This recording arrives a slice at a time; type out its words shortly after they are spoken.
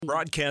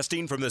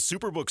Broadcasting from the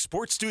Superbook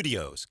Sports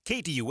Studios,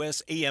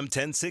 KDUS AM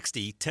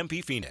 1060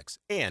 Tempe, Phoenix,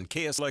 and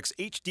KSLX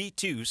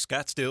HD2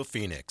 Scottsdale,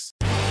 Phoenix.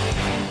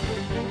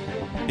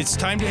 It's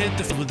time to hit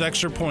the field with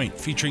Extra Point,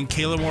 featuring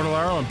Kayla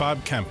Mortellaro and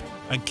Bob Kemp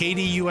on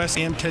KDUS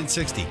AM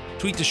 1060.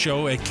 Tweet the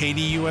show at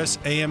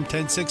KDUS AM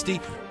 1060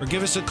 or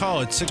give us a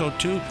call at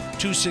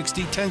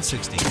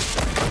 602-260-1060.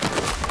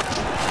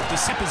 The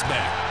sip is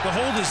back. The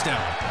hold is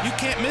down. You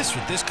can't miss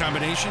with this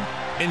combination,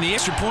 and the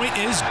Extra Point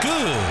is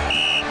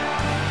good.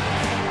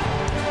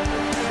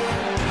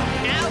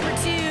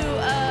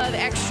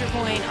 Extra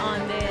Point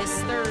on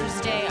this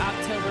Thursday,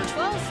 October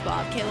 12th.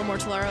 Bob, Kayla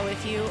Mortellaro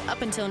with you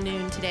up until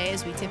noon today,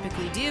 as we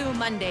typically do.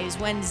 Mondays,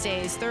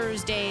 Wednesdays,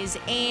 Thursdays,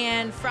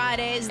 and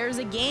Fridays. There's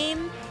a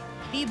game.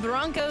 The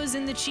Broncos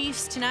and the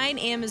Chiefs tonight.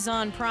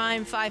 Amazon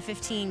Prime,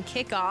 5:15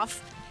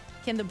 kickoff.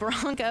 Can the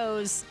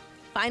Broncos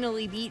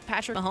finally beat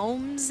Patrick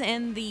Mahomes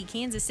and the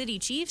Kansas City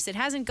Chiefs? It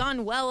hasn't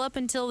gone well up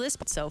until this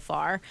point so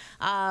far.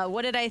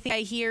 What did I think I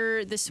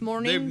hear this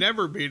morning? They've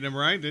never beaten him,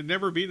 right? They've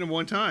never beaten him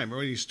one time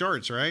when he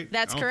starts, right?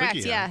 That's correct,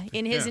 yeah.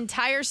 In his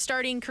entire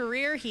starting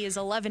career, he is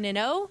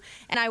 11-0.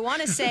 And I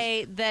want to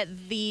say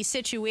that the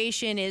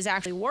situation is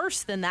actually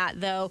worse than that,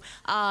 though,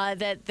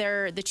 that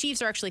the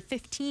Chiefs are actually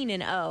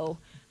 15-0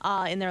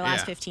 in their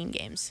last 15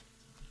 games.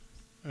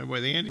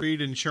 With Andy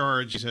Reid in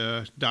charge, he's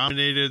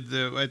dominated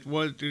at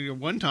what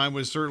one time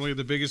was certainly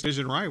the biggest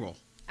division rival.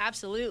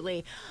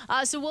 Absolutely.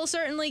 So we'll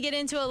certainly get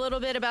into a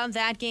little bit about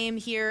that game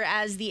here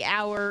as the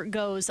hour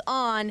goes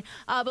on.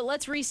 But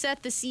let's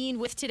reset the scene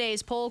with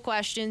today's poll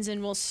questions,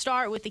 and we'll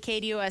start with the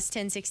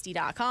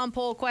KDUS1060.com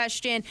poll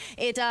question.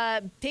 It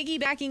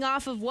piggybacking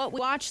off of what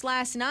we watched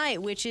last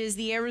night, which is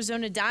the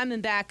Arizona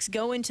Diamondbacks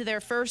go into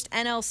their first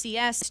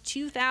NLCS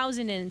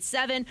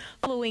 2007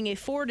 following a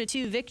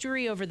 4-2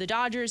 victory over the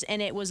Dodgers,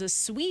 and it was a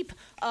sweep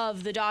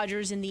of the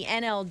Dodgers in the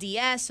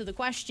NLDS. So the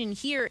question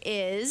here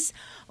is,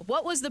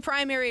 what was the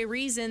primary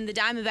reason the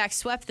Diamondbacks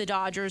swept the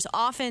Dodgers,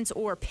 offense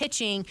or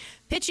pitching?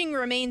 Pitching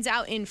remains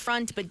out in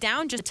front, but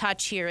down just a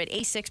touch here at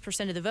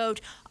 86% of the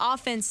vote.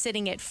 Offense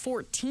sitting at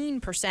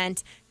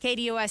 14%.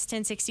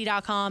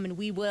 KDUS1060.com, and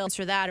we will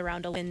answer that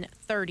around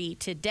 11:30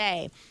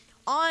 today.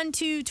 On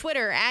to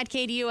Twitter, at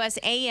KDUS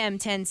AM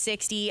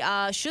 1060.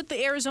 Should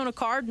the Arizona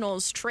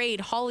Cardinals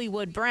trade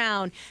Hollywood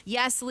Brown?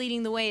 Yes,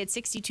 leading the way at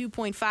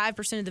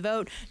 62.5% of the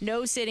vote.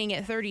 No, sitting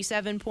at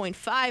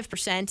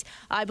 37.5%.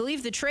 I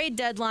believe the trade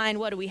deadline,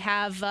 what do we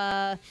have,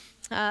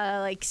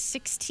 like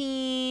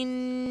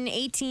 16,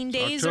 18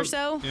 days or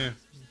so? Yeah,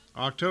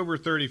 October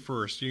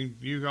 31st.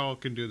 You all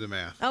can do the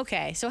math.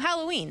 Okay, so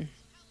Halloween.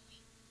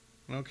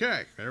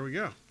 Okay, there we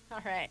go. All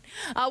right.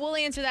 We'll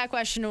answer that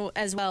question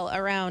as well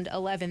around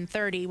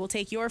 11:30. We'll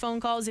take your phone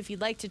calls if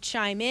you'd like to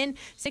chime in.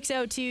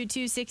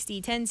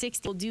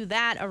 602-260-1060. We'll do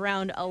that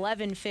around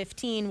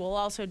 11:15. We'll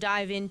also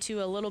dive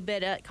into a little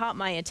bit caught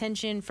my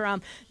attention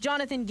from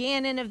Jonathan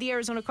Gannon of the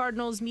Arizona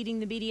Cardinals meeting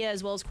the media,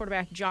 as well as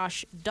quarterback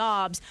Josh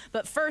Dobbs.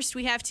 But first,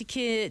 we have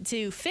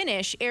to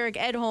finish Eric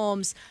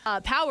Edholm's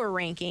power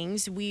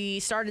rankings. We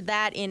started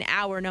that in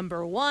hour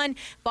number 1.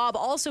 Bob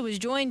also was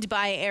joined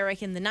by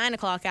Eric in the 9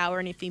 o'clock hour,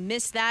 and if you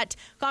missed that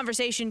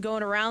conversation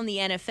going around the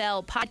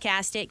NFL,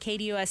 podcast at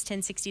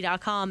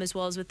KDUS1060.com, as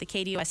well as with the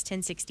KDUS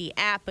 1060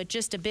 app. But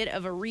just a bit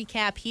of a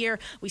recap here.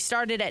 We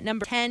started at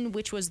number 10,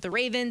 which was the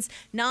Ravens,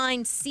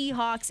 9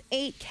 Seahawks,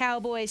 8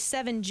 Cowboys,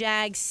 7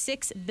 Jags,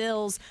 6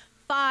 Bills,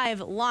 5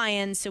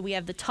 Lions. So we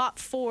have the top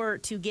 4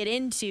 to get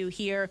into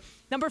here.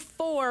 Number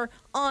 4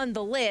 on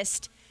the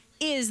list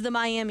is the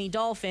Miami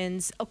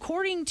Dolphins.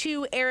 According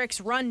to Eric's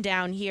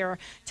rundown here,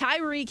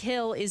 Tyreek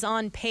Hill is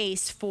on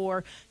pace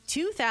for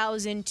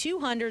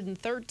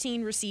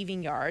 2,213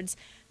 receiving yards.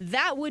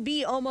 That would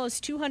be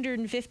almost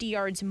 250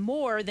 yards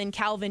more than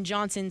Calvin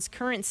Johnson's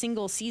current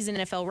single-season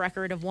NFL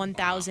record of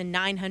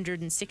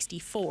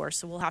 1,964.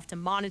 So we'll have to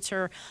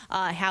monitor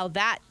how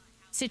that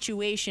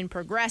situation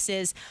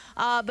progresses.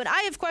 But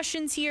I have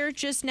questions here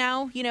just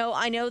now. You know,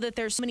 I know that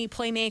there's so many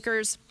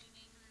playmakers,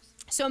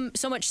 so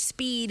much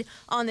speed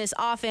on this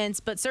offense,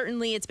 but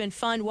certainly it's been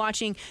fun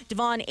watching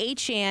Devon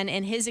Achane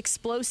and his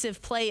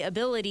explosive play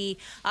ability.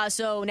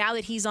 So now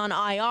that he's on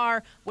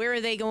IR, where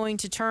are they going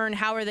to turn?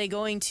 How are they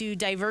going to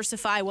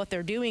diversify what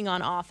they're doing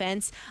on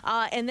offense?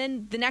 And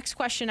then the next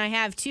question I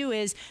have, too,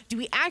 is do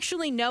we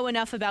actually know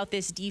enough about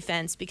this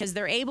defense? Because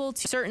they're able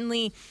to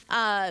certainly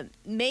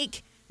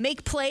make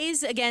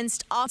plays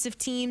against offensive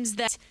teams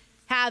that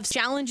have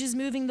challenges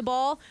moving the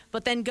ball,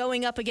 but then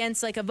going up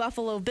against like a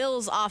Buffalo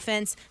Bills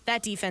offense,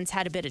 that defense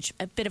had a bit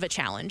of a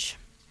challenge.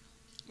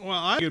 Well,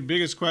 I think the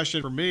biggest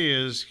question for me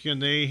is, can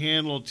they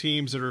handle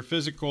teams that are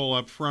physical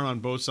up front on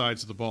both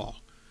sides of the ball?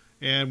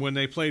 And when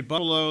they played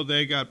Buffalo,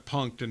 they got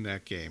punked in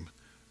that game.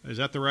 Is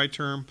that the right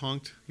term,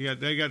 punked? Yeah,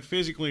 they got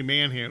physically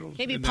manhandled.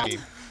 Maybe in that game.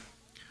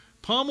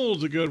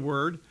 Pummeled's a good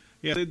word.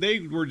 Yeah,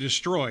 they were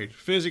destroyed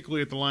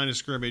physically at the line of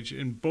scrimmage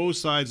in both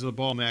sides of the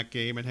ball in that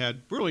game and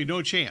had really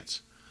no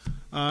chance.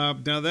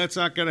 Now, that's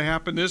not going to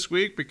happen this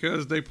week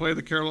because they play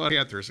the Carolina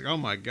Panthers. Oh,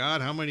 my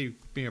God, how many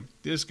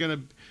Hill's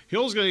going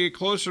to get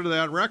closer to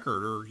that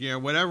record or,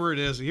 whatever it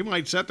is. He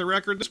might set the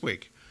record this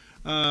week.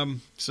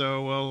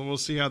 So we'll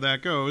see how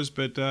that goes.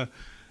 But the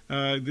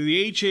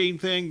A-Chain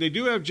thing, they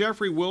do have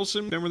Jeffrey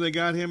Wilson. Remember they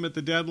got him at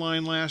the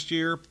deadline last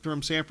year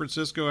from San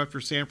Francisco after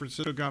San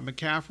Francisco got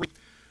McCaffrey.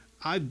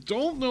 I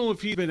don't know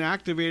if he's been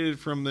activated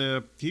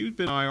he's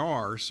been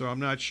IR, so I'm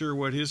not sure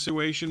what his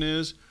situation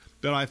is.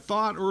 But I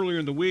thought earlier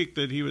in the week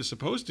that he was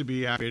supposed to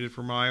be activated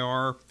from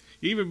IR,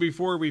 even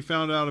before we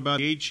found out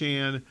about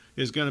Achane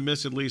is going to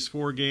miss at least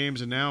 4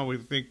 games, and now we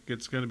think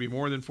it's going to be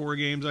more than 4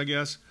 games, I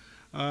guess,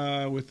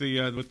 with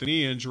the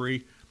knee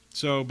injury.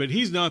 So, but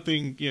he's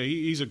nothing.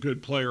 He's a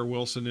good player,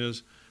 Wilson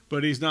is,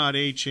 but he's not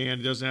Achane.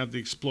 He doesn't have the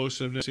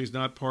explosiveness. He's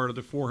not part of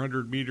the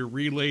 400-meter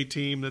relay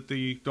team that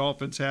the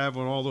Dolphins have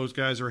when all those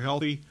guys are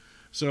healthy.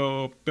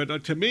 So,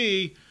 but to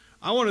me,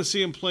 I want to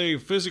see him play a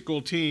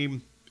physical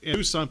team and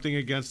do something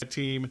against the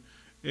team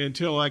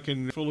until I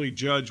can fully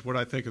judge what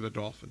I think of the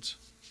Dolphins.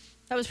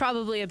 That was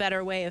probably a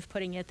better way of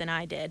putting it than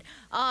I did.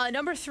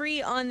 Number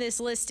 3 on this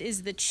list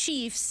is the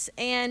Chiefs,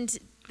 and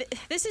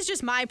this is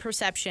just my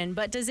perception,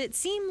 but does it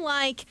seem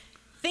like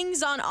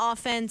things on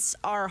offense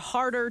are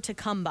harder to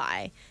come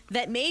by?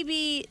 That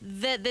maybe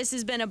that this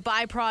has been a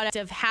byproduct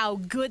of how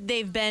good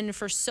they've been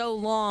for so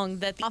long,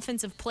 that the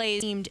offensive plays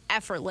seemed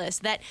effortless.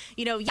 That,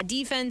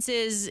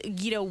 defenses,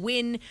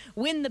 win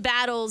the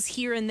battles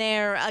here and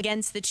there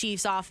against the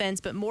Chiefs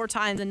offense, but more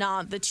times than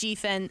not, the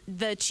Chiefs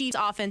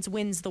offense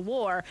wins the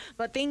war.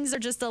 But things are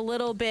just a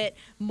little bit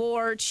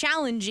more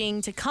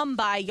challenging to come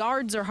by.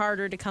 Yards are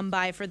harder to come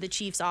by for the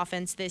Chiefs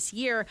offense this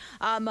year.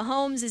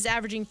 Mahomes is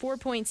averaging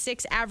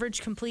 4.6 average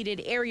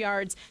completed air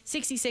yards,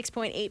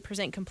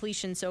 66.8%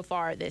 completion so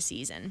far this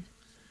season.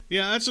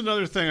 Yeah, that's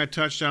another thing I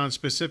touched on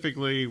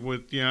specifically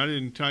with,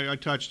 I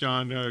touched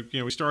on,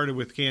 we started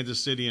with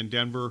Kansas City and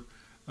Denver,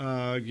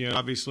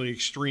 obviously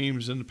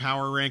extremes in the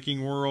power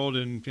ranking world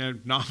and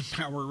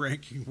non-power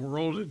ranking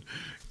world and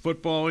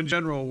football in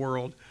general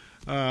world.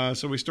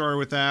 So we started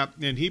with that,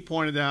 and he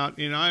pointed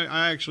out,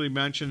 I actually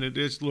mentioned it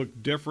just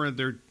looked different.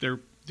 They're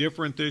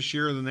different this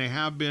year than they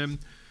have been.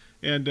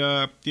 And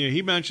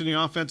he mentioned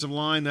the offensive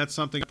line. That's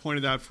something I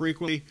pointed out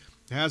frequently.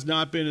 It has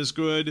not been as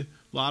good.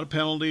 A lot of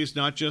penalties,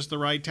 not just the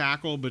right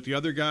tackle, but the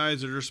other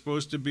guys that are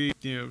supposed to be,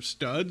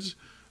 studs,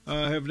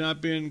 have not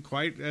been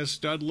quite as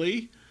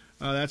studly.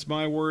 That's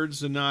my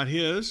words and not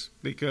his,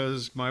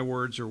 because my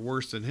words are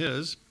worse than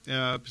his.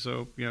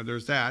 So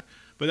there's that.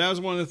 But that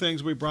was one of the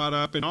things we brought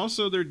up. And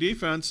also their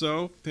defense,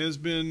 though, has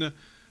been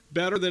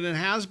better than it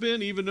has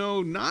been, even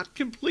though not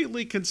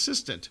completely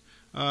consistent.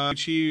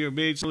 She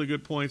made some really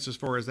good points as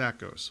far as that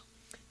goes.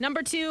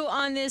 Number 2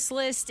 on this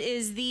list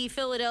is the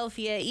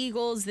Philadelphia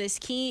Eagles. This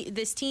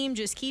team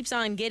just keeps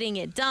on getting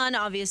it done.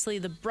 Obviously,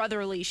 the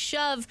brotherly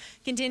shove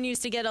continues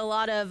to get a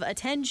lot of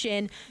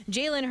attention.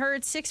 Jalen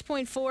Hurts,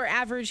 6.4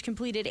 average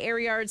completed air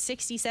yards,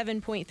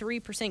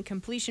 67.3%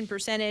 completion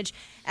percentage.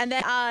 And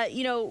then,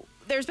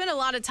 there's been a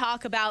lot of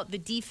talk about the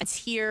defense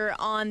here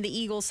on the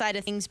Eagles side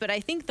of things, but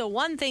I think the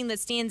one thing that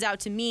stands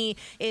out to me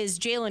is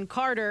Jalen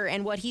Carter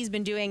and what he's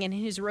been doing in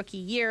his rookie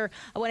year.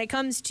 When it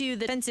comes to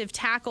the defensive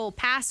tackle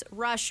pass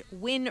rush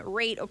win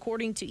rate,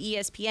 according to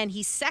ESPN,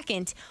 he's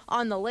second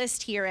on the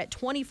list here at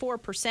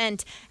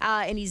 24%,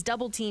 and he's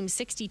double-teamed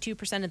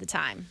 62% of the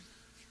time.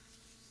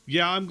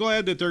 Yeah, I'm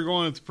glad that they're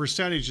going with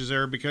percentages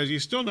there, because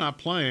he's still not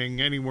playing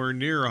anywhere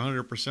near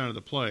 100% of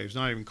the plays,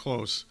 not even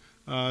close.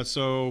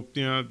 So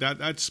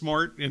that's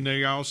smart, and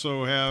they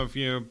also have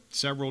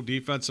several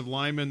defensive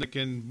linemen that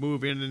can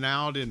move in and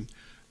out. And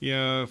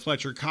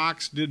Fletcher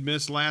Cox did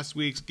miss last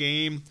week's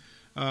game.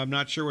 I'm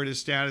not sure what his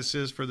status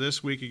is for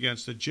this week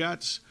against the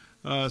Jets.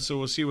 So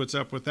we'll see what's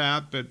up with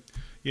that. But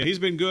he's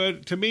been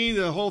good. To me,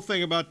 the whole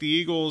thing about the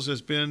Eagles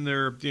has been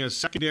their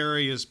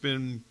secondary has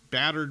been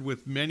battered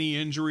with many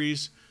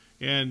injuries,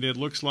 and it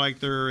looks like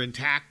they're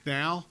intact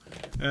now.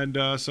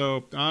 And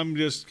so I'm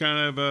just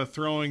kind of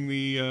throwing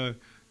the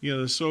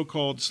the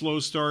so-called slow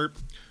start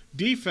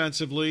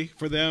defensively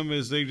for them,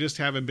 is they just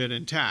haven't been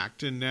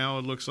intact, and now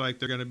it looks like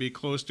they're going to be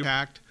close to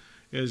intact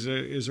as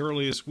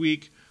early as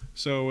week.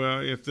 So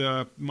if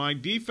my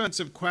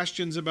defensive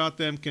questions about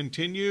them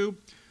continue,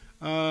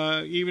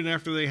 even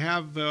after they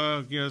have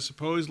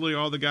supposedly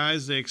all the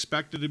guys they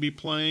expected to be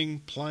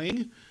playing,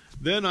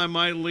 then I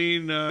might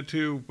lean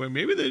to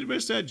maybe they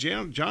missed that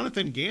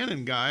Jonathan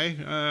Gannon guy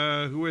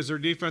who is their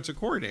defensive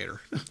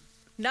coordinator.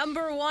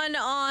 Number 1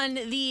 on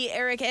the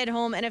Eric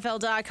Edholm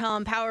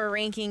NFL.com power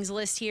rankings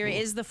list here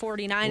is the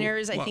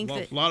 49ers. I think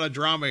a lot of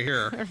drama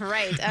here.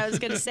 Right. I was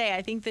going to say,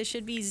 I think this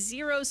should be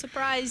zero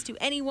surprise to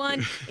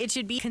anyone. It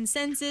should be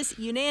consensus,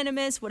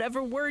 unanimous,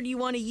 whatever word you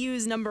want to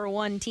use, number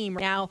 1 team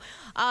right now.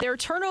 Their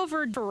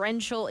turnover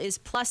differential is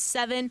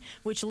 +7,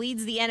 which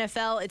leads the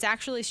NFL. It's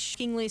actually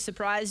shockingly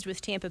surprised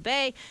with Tampa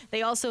Bay.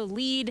 They also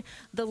lead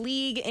the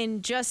league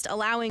in just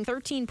allowing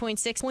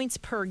 13.6 points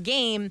per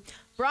game.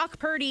 Brock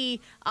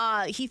Purdy,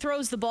 he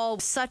throws the ball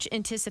with such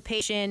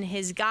anticipation.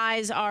 His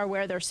guys are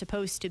where they're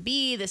supposed to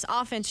be. This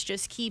offense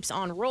just keeps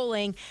on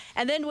rolling.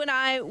 And then when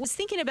I was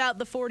thinking about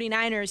the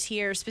 49ers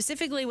here,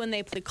 specifically when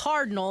they play the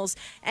Cardinals,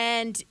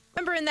 and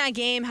remember in that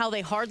game how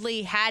they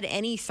hardly had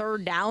any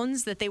third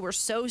downs, that they were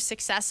so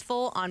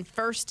successful on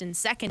first and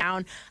second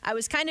down. I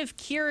was kind of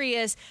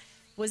curious,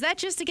 was that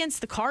just against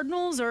the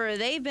Cardinals, or have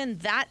they been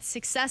that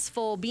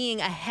successful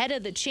being ahead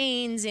of the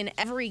chains in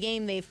every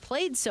game they've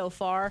played so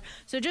far?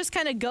 So just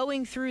kind of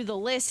going through the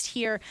list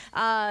here,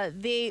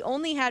 they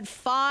only had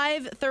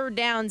 5 third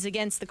downs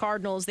against the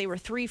Cardinals. They were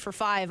 3 for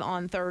 5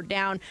 on third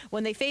down.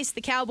 When they faced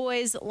the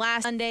Cowboys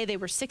last Sunday, they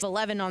were 6 of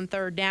 11 on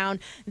third down.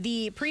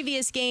 The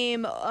previous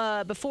game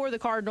before the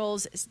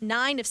Cardinals,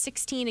 9 of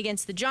 16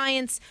 against the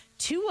Giants,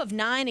 2 of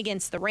 9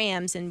 against the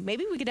Rams, and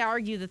maybe we could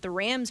argue that the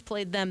Rams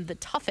played them the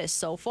toughest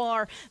so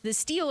far. The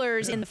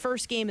Steelers in the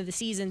first game of the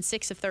season,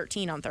 6 of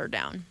 13 on third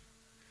down.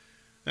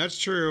 That's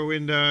true,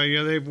 and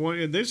they've won.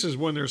 And this is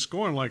when they're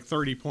scoring like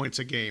 30 points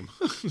a game,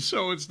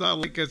 so it's not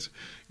like it's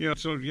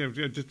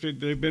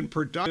they've been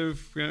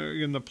productive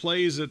in the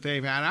plays that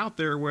they've had out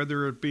there,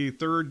 whether it be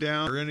third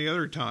down or any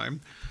other time.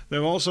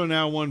 They've also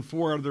now won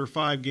 4 out of their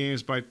 5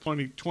 games by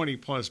 20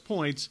 plus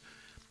points.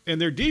 And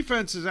their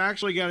defense has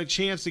actually got a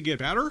chance to get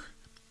better.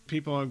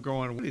 People are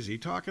going, what is he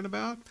talking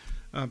about?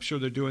 I'm sure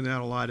they're doing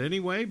that a lot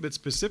anyway, but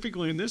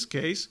specifically in this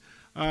case,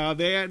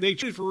 they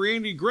traded for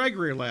Randy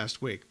Gregory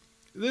last week.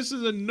 This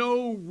is a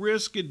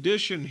no-risk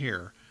addition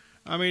here.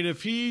 I mean,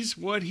 if he's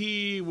what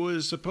he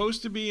was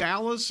supposed to be,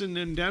 Dallas and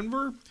in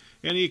Denver,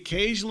 and he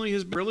occasionally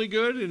has been really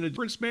good and a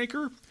difference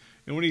maker,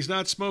 and when he's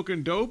not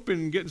smoking dope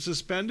and getting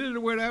suspended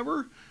or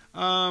whatever,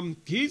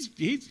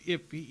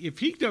 if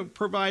he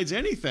provides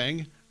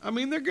anything, I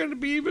mean, they're going to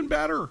be even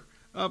better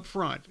up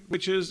front,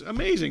 which is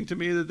amazing to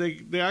me that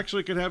they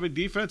actually could have a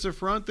defensive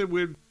front that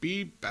would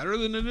be better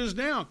than it is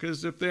now.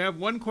 Because if they have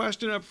one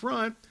question up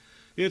front,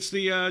 it's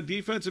the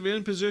defensive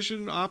end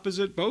position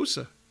opposite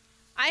Bosa.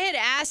 I had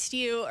asked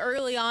you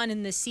early on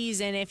in the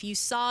season if you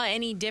saw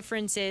any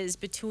differences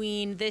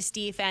between this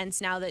defense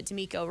now that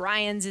DeMeco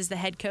Ryans is the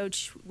head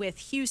coach with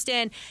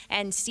Houston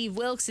and Steve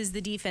Wilks is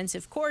the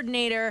defensive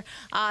coordinator.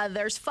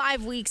 There's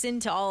 5 weeks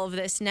into all of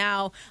this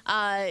now.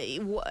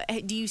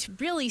 Do you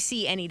really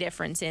see any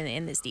difference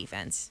in this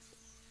defense?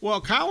 Well,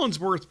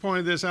 Collinsworth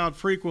pointed this out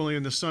frequently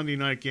in the Sunday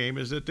night game,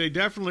 is that they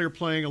definitely are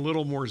playing a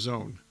little more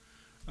zone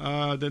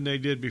than they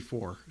did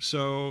before.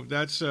 So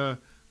that's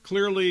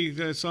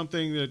clearly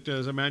something that,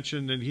 as I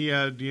mentioned, and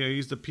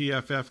he's the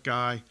PFF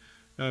guy.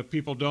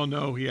 People don't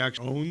know he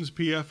actually owns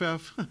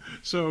PFF,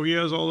 so he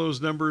has all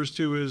those numbers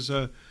to his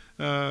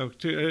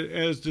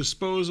as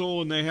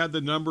disposal, and they had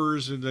the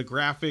numbers and the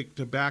graphic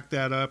to back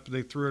that up.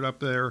 They threw it up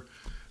there.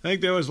 I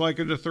think that was like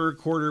in the third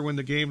quarter when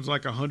the game was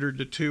like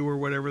 100-2 or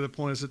whatever the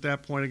point is at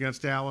that point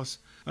against Dallas.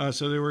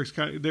 So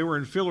they were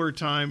in filler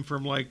time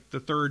from like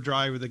the third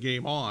drive of the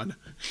game on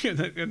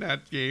in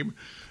that game.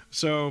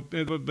 So,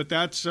 but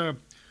that's.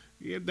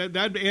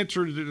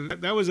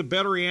 That was a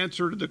better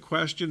answer to the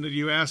question that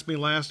you asked me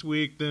last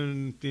week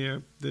than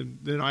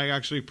I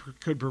actually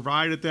could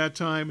provide at that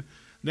time.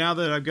 Now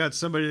that I've got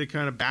somebody to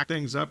kind of back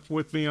things up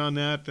with me on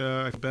that,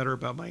 I feel better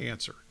about my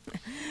answer.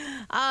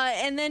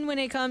 And then when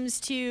it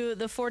comes to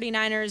the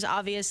 49ers,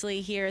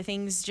 obviously here,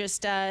 things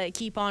just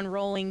keep on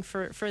rolling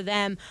for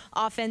them.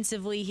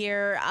 Offensively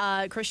here,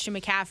 Christian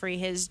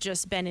McCaffrey has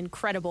just been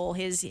incredible.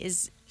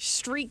 His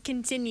streak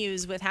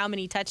continues with how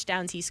many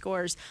touchdowns he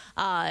scores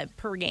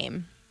per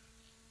game.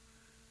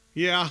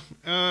 Yeah,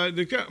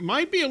 it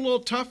might be a little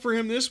tough for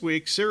him this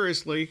week,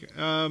 seriously.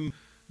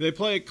 They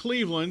play at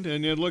Cleveland,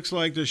 and it looks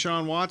like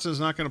Deshaun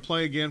Watson's not going to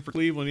play again for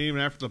Cleveland even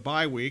after the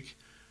bye week.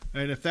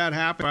 And if that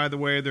happens, by the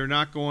way, they're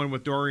not going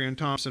with Dorian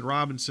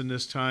Thompson-Robinson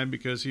this time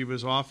because he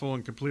was awful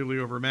and completely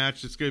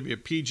overmatched. It's going to be a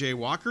P.J.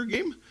 Walker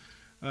game.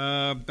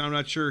 I'm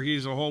not sure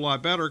he's a whole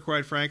lot better,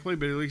 quite frankly,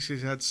 but at least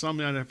he's had some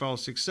NFL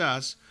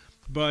success.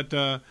 But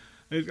I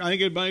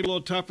think it might be a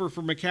little tougher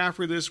for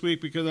McCaffrey this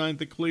week because I think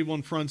the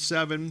Cleveland front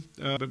seven,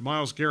 but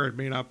Myles Garrett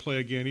may not play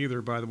again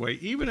either, by the way.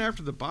 Even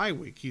after the bye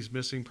week, he's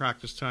missing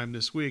practice time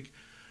this week.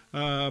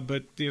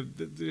 But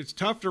it's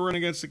tough to run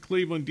against the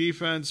Cleveland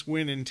defense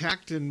when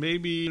intact and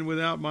maybe even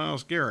without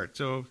Myles Garrett.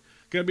 So it's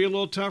going to be a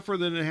little tougher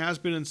than it has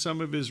been in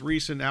some of his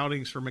recent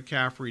outings for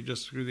McCaffrey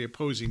just through the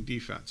opposing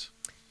defense.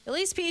 At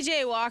least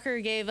P.J. Walker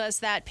gave us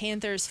that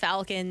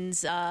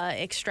Panthers-Falcons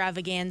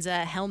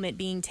extravaganza, helmet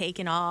being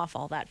taken off,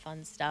 all that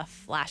fun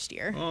stuff last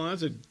year. Oh,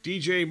 that's a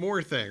DJ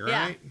Moore thing,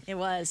 right? Yeah, it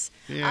was.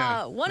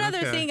 Yeah. One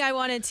other thing I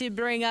wanted to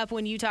bring up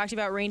when you talked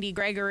about Randy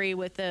Gregory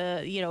with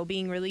the,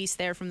 being released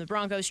there from the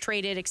Broncos,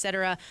 traded, et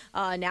cetera,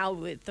 now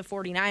with the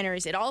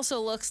 49ers, it also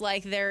looks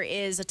like there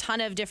is a ton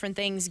of different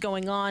things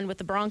going on with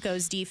the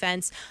Broncos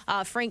defense.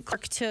 Frank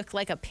Clark took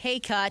like a pay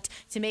cut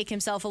to make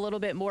himself a little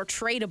bit more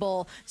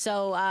tradable,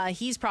 so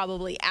he's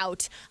probably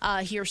out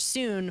here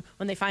soon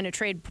when they find a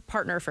trade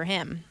partner for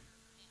him.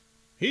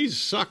 He's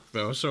sucked,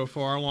 though, so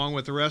far, along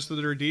with the rest of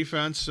their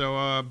defense. So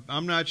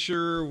I'm not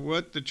sure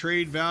what the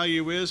trade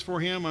value is for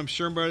him. I'm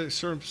sure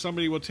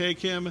somebody will take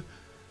him.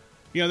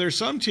 there's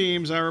some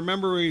teams. I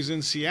remember when he was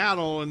in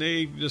Seattle and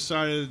they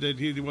decided that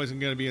he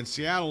wasn't going to be in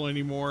Seattle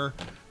anymore.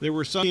 There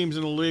were some teams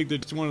in the league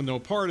that just wanted no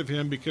part of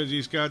him because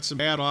he's got some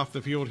bad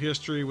off-the-field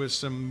history with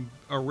some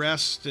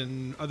arrests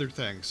and other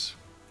things.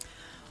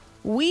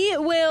 We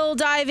will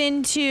dive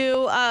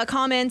into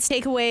comments,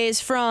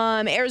 takeaways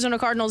from Arizona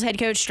Cardinals head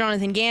coach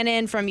Jonathan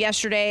Gannon from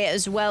yesterday,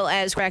 as well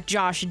as quarterback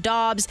Josh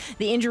Dobbs,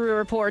 the injury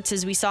reports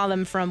as we saw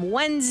them from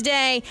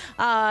Wednesday,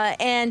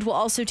 and we'll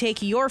also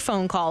take your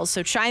phone calls.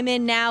 So chime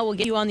in now. We'll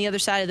get you on the other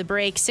side of the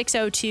break.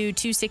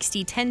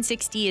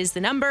 602-260-1060 is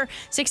the number.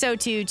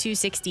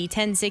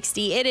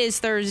 602-260-1060. It is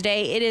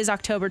Thursday. It is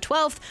October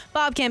 12th.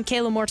 Bob,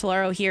 Kayla,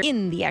 Mortellaro here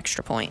in the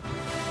Extra Point.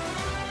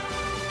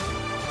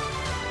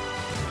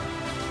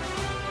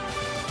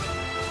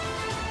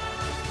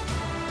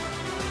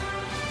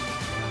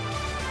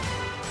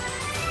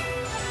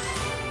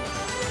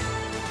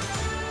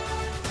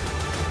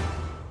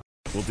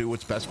 We'll do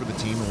what's best for the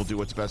team, and we'll do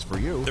what's best for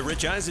you. The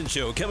Rich Eisen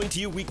Show coming to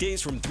you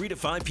weekdays from 3 to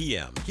 5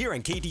 p.m. here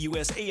on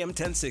KDUS AM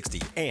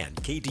 1060 and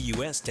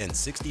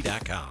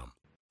KDUS1060.com.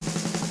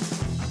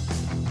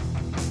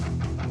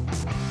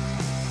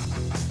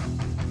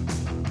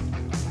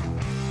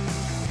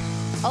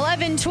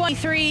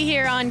 11:23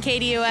 here on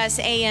KDUS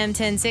AM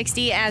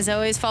 1060. As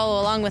always,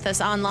 follow along with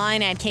us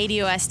online at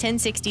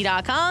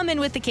KDUS1060.com and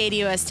with the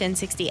KDUS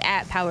 1060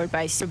 app powered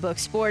by Superbook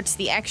Sports.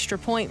 The Extra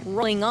Point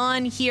rolling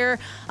on here,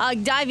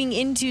 diving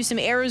into some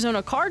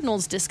Arizona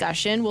Cardinals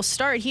discussion. We'll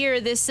start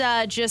here. This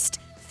just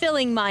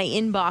filling my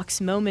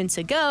inbox moments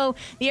ago.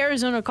 The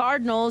Arizona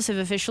Cardinals have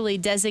officially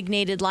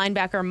designated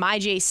linebacker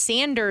Myjai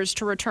Sanders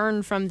to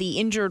return from the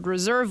injured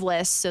reserve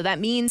list. So that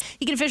means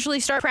he can officially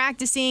start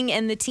practicing,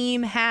 and the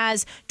team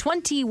has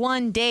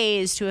 21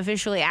 days to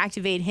officially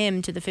activate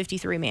him to the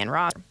 53-man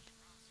roster.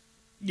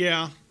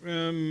 Yeah,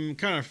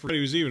 kind of forgot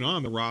he was even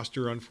on the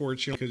roster,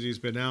 unfortunately, because he's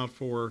been out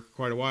for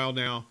quite a while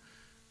now.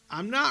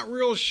 I'm not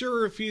real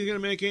sure if he's going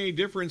to make any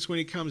difference when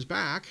he comes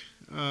back.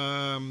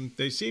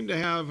 They seem to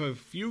have a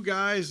few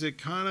guys that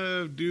kind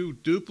of do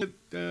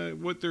duplicate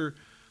what their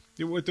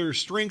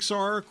strengths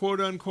are, quote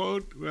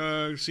unquote,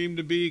 seem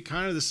to be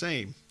kind of the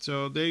same.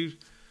 So they've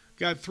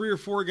got 3 or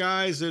 4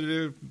 guys that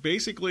are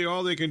basically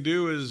all they can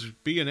do is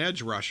be an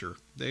edge rusher.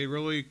 They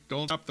really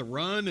don't stop the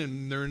run,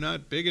 and they're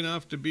not big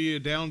enough to be a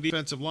down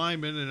defensive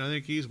lineman, and I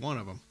think he's one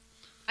of them.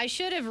 I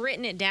should have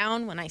written it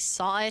down when I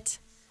saw it,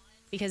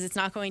 because it's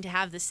not going to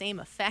have the same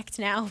effect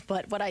now.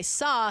 But what I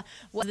saw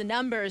was the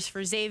numbers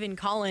for Zaven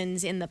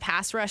Collins in the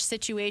pass rush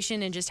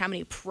situation and just how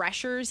many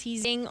pressures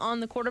he's getting on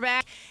the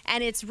quarterback.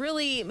 And it's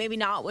really maybe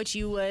not what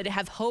you would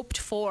have hoped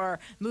for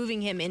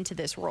moving him into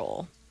this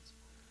role.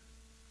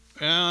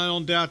 I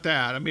don't doubt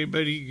that. I mean,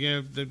 but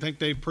I think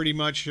they pretty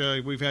much,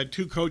 we've had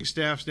 2 coaching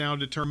staffs now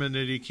determine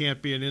that he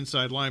can't be an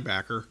inside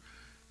linebacker.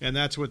 And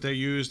that's what they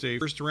used a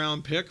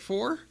first-round pick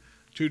for,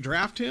 to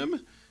draft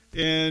him.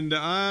 And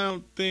I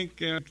don't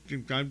think, I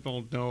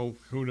don't know,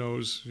 who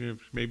knows,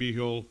 maybe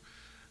he'll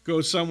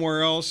go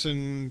somewhere else,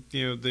 and,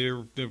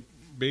 they're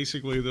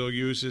basically they'll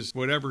use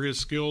whatever his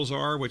skills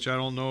are, which I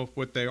don't know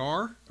what they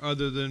are,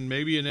 other than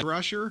maybe an edge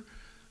rusher.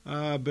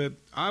 But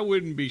I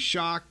wouldn't be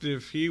shocked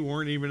if he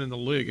weren't even in the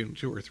league in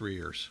 2 or 3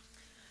 years.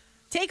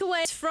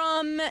 Takeaways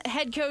from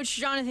head coach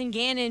Jonathan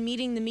Gannon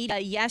meeting the media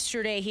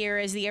yesterday here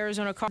as the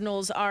Arizona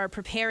Cardinals are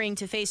preparing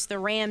to face the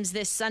Rams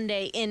this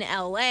Sunday in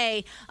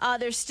L.A.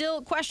 There's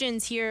still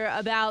questions here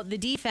about the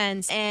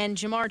defense and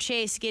Jamar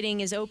Chase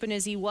getting as open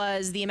as he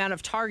was, the amount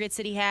of targets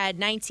that he had,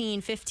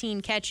 19, 15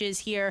 catches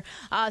here.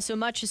 So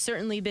much has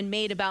certainly been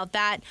made about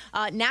that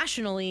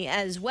nationally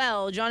as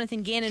well.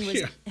 Jonathan Gannon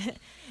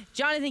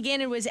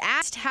was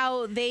asked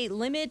how they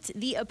limit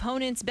the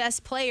opponent's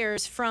best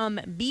players from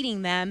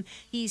beating them.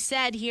 He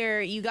said here,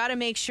 you got to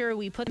make sure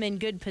we put them in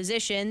good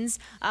positions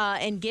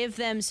and give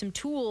them some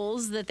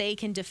tools that they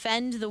can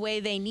defend the way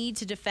they need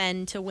to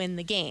defend to win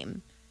the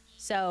game.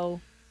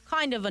 So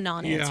kind of a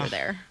non-answer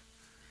there.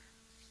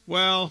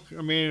 Well,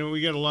 I mean,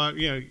 we get a lot,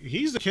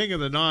 he's the king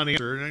of the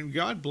non-answer, and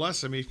God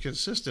bless him, he's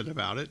consistent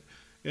about it.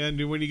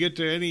 And when you get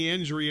to any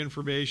injury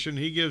information,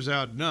 he gives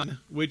out none,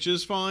 which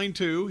is fine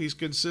too. He's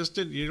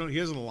consistent. He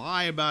doesn't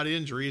lie about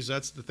injuries.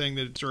 That's the thing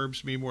that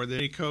disturbs me more than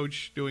any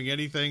coach doing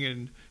anything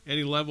in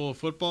any level of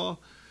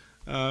football.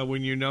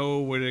 When you know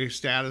what a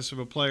status of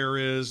a player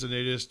is, and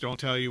they just don't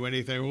tell you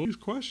anything. Well, he's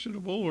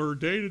questionable or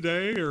day to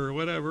day or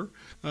whatever.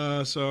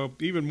 So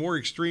even more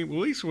extreme. At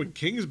least when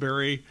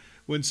Kingsbury.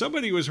 When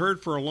somebody was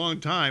hurt for a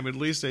long time, at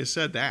least they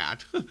said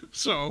that.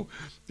 So,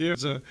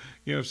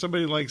 if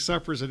somebody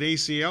suffers an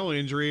ACL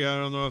injury, I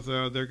don't know if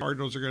their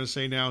Cardinals are going to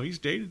say now he's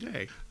day to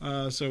day.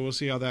 So we'll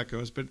see how that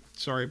goes. But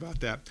sorry about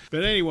that.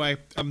 But anyway,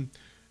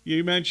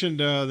 you mentioned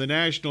the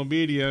national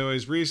media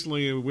is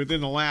recently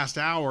within the last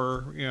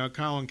hour.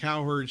 Colin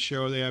Cowherd's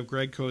show. They have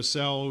Greg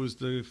Cosell, who's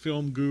the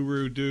film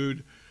guru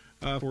dude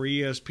for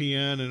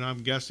ESPN, and I'm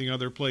guessing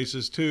other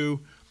places too.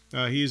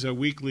 He's a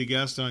weekly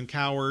guest on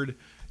Cowherd.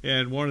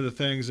 And one of the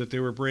things that they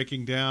were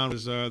breaking down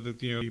was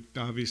that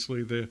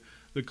obviously the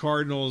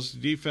Cardinals'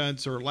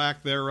 defense or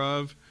lack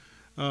thereof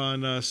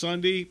on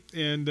Sunday,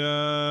 and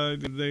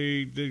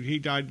he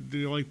died.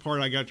 The only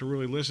part I got to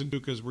really listen to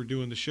because we're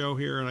doing the show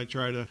here, and I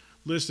try to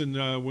listen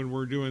when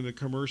we're doing the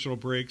commercial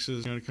breaks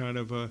is kind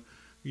of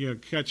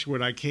catch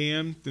what I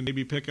can and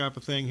maybe pick up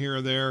a thing here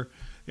or there.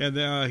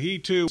 And he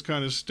too was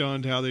kind of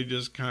stunned how they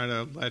just kind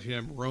of let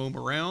him roam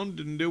around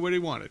and do what he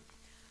wanted.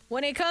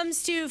 When it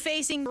comes to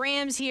facing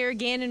Rams here,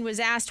 Gannon was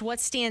asked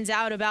what stands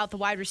out about the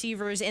wide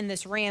receivers in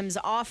this Rams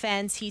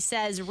offense. He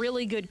says,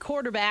 really good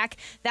quarterback.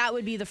 That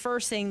would be the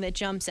first thing that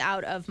jumps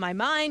out of my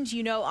mind.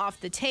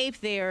 Off the tape,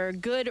 they are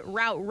good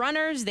route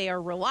runners. They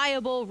are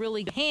reliable,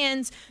 really good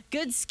hands,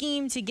 good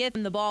scheme to get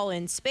them the ball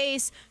in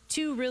space.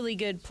 Two really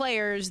good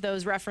players,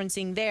 those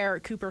referencing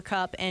there, Cooper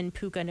Kupp and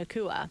Puka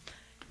Nacua.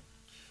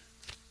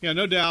 Yeah,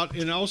 no doubt.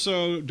 And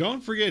also, don't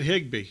forget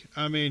Higbee.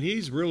 I mean,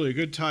 he's really a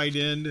good tight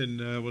end,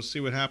 and we'll see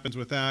what happens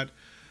with that.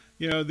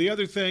 The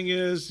other thing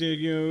is,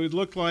 it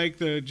looked like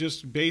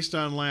just based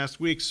on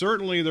last week,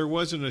 certainly there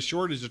wasn't a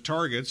shortage of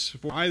targets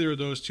for either of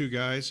those two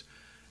guys.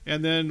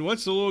 And then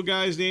what's the little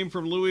guy's name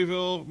from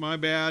Louisville? My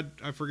bad.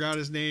 I forgot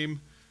his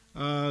name.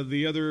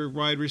 The other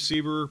wide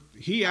receiver.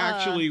 He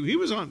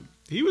was on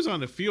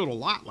the field a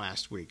lot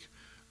last week,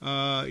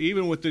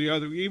 even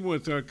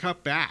with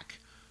Kupp back.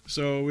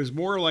 So it was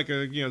more like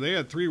they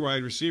had three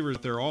wide receivers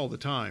there all the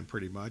time,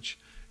 pretty much.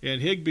 And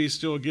Higbee's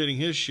still getting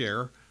his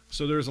share.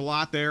 So there's a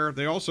lot there.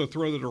 They also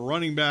throw to the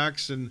running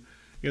backs. And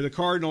the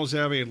Cardinals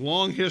have a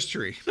long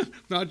history,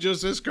 not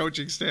just this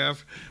coaching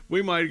staff.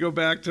 We might go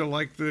back to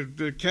like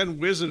the Ken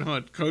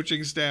Wisenhunt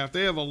coaching staff.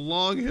 They have a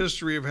long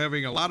history of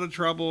having a lot of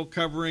trouble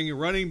covering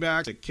running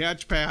backs to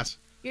catch pass.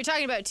 You're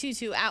talking about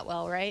Tutu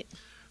Atwell, right?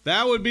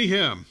 That would be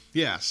him,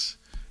 yes.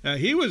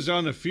 He was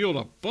on the field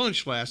a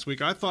bunch last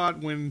week. I thought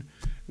when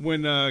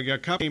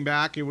Kupp came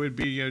back, it would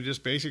be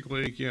just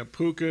basically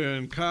Puka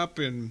and Kupp,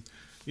 and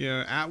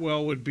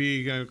Atwell would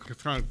be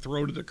trying to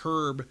throw to the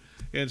curb.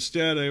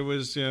 Instead, it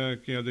was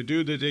the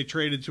dude that they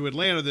traded to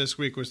Atlanta this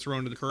week was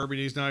thrown to the curb, and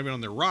he's not even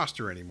on their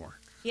roster anymore.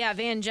 Yeah,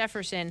 Van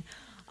Jefferson.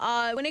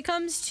 When it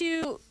comes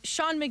to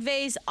Sean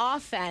McVay's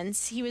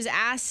offense,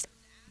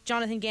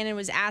 Jonathan Gannon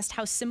was asked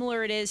how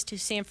similar it is to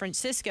San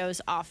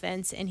Francisco's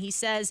offense, and he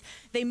says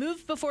they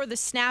moved before the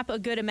snap a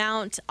good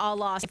amount a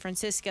la San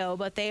Francisco,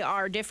 but they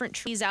are different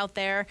trees out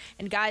there,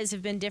 and guys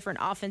have been different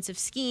offensive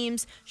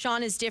schemes.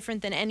 Sean is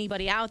different than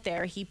anybody out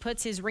there. He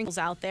puts his wrinkles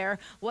out there.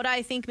 What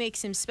I think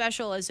makes him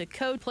special as a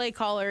code play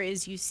caller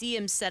is you see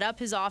him set up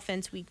his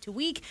offense week to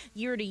week,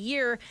 year to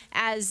year.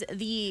 As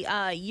the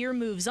year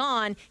moves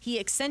on, he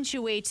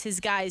accentuates his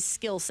guys'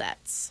 skill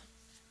sets.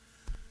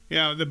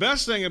 Yeah, the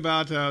best thing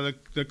about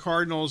the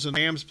Cardinals and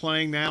Rams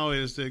playing now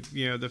is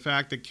the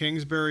fact that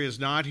Kingsbury is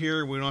not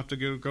here. We don't have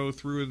to go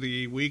through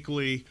the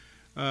weekly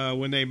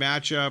when they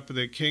match up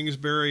the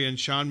Kingsbury and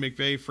Sean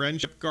McVay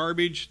friendship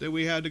garbage that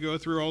we had to go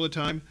through all the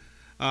time.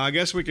 I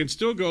guess we can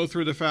still go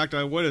through the fact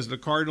that the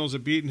Cardinals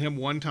have beaten him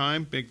one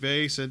time,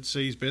 McVay, since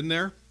he's been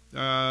there.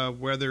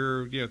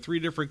 Whether three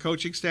different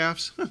coaching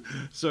staffs,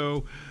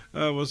 so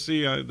we'll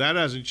see. That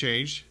hasn't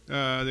changed.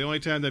 The only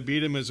time they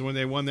beat him is when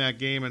they won that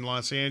game in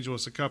Los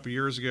Angeles a couple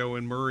years ago,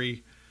 when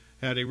Murray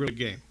had a really good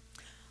game.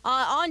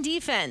 On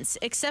defense,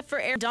 except for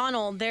Aaron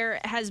Donald,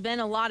 there has been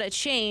a lot of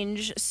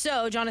change.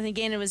 So Jonathan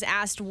Gannon was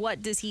asked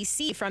what does he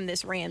see from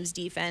this Rams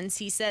defense.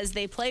 He says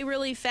they play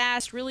really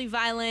fast, really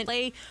violent,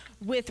 play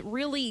with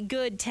really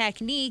good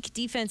technique.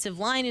 Defensive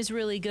line is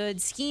really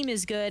good. Scheme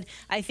is good.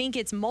 I think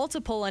it's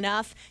multiple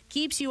enough.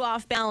 Keeps you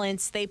off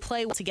balance. They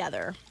play well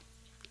together.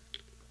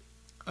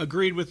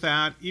 Agreed with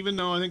that. Even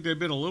though I think they've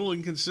been a little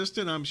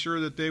inconsistent, I'm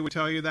sure that they would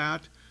tell you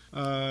that.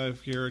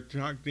 If you're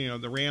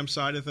talking, the Rams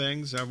side of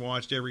things, I've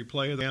watched every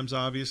play of the Rams,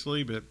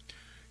 obviously, but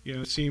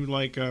it seemed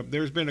like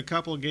there's been a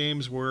couple of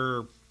games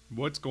where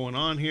what's going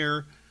on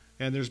here,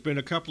 and there's been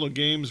a couple of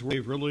games where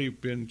they've really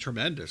been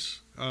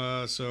tremendous.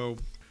 So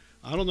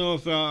I don't know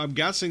if I'm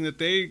guessing that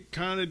they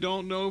kind of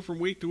don't know from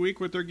week to week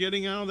what they're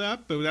getting out of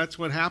that, but that's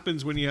what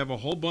happens when you have a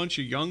whole bunch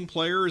of young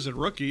players and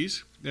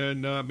rookies,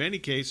 in many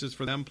cases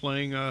for them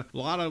playing a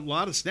lot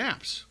of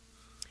snaps.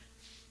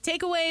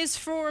 Takeaways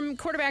from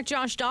quarterback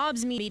Josh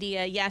Dobbs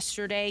media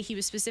yesterday. He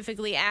was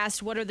specifically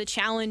asked what are the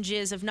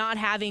challenges of not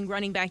having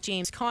running back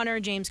James Conner.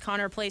 James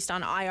Conner placed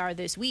on IR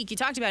this week. He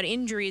talked about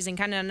injuries and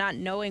kind of not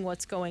knowing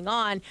what's going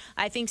on.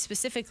 I think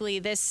specifically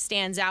this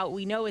stands out.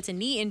 We know it's a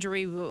knee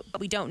injury, but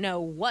we don't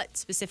know what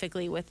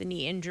specifically with the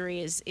knee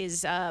injury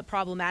is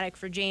problematic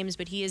for James,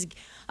 but he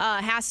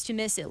has to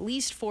miss at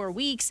least 4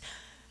 weeks.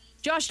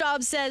 Josh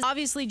Dobbs says,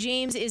 obviously,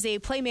 James is a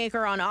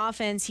playmaker on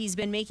offense. He's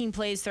been making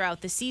plays throughout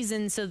the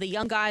season, so the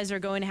young guys are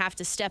going to have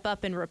to step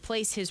up and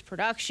replace his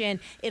production.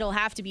 It'll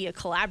have to be a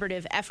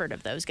collaborative effort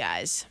of those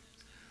guys.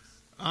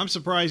 I'm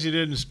surprised he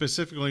didn't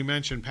specifically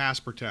mention pass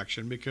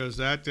protection, because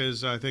that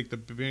is, I think,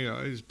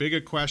 as big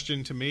a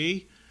question to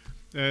me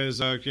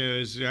is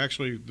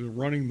actually the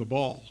running the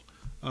ball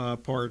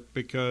part,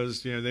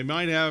 because they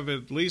might have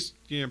at least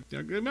they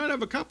might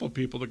have a couple of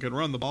people that can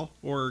run the ball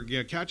or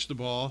catch the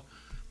ball.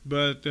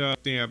 But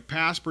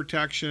pass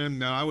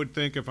protection, I would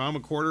think if I'm a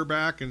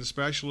quarterback, and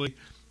especially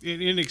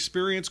an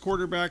inexperienced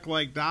quarterback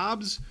like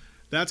Dobbs,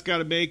 that's got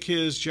to make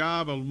his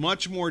job a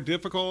much more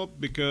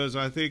difficult, because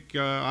I think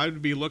I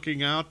would be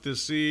looking out to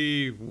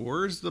see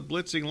where's the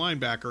blitzing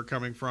linebacker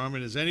coming from,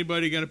 and is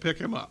anybody going to pick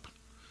him up?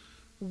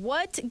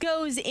 What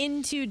goes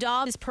into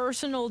Dobbs'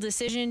 personal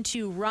decision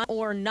to run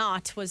or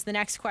not was the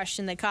next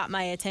question that caught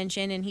my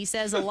attention, and he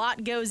says a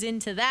lot goes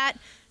into that.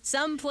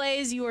 Some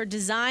plays you are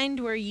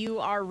designed where you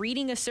are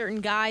reading a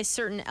certain guy,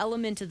 certain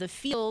element of the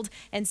field,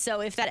 and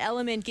so if that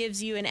element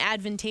gives you an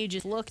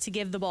advantageous look to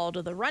give the ball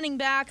to the running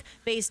back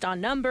based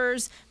on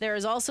numbers, there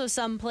is also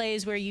some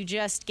plays where you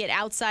just get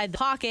outside the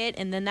pocket,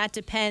 and then that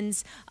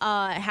depends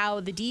how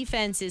the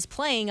defense is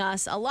playing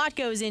us. A lot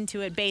goes into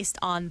it based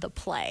on the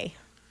play.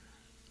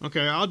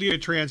 Okay, I'll do a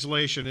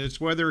translation. It's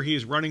whether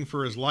he's running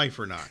for his life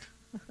or not.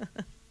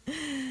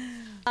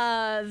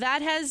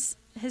 That has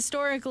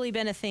historically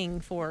been a thing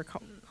for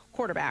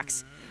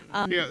quarterbacks.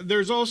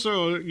 There's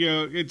also,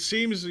 it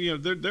seems,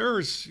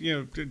 there's,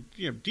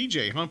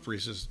 DJ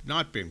Humphries has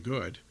not been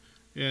good,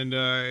 and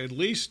at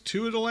least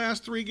 2 of the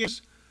last 3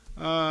 games.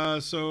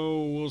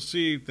 So we'll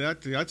see.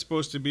 That's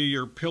supposed to be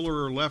your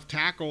pillar or left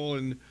tackle,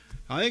 and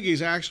I think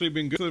he's actually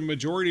been good for the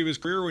majority of his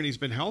career when he's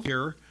been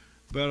healthier.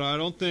 But I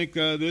don't think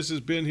this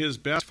has been his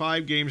best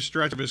 5-game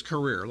stretch of his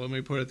career. Let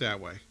me put it that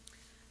way.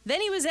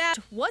 Then he was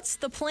asked, what's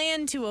the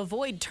plan to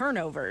avoid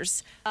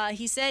turnovers?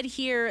 He said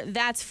here,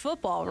 that's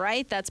football,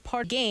 right? That's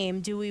part of the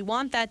game. Do we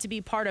want that to be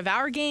part of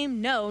our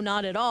game? No,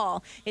 not at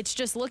all. It's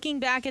just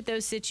looking back at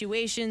those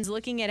situations,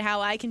 looking at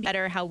how I can be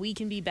better, how we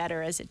can be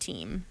better as a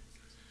team.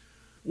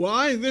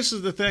 Well, this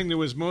is the thing that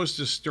was most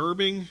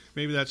disturbing.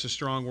 Maybe that's a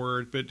strong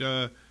word, but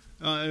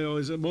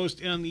was most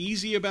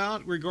uneasy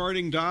about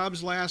regarding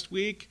Dobbs last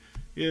week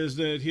is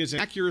that his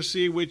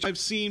accuracy, which I've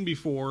seen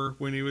before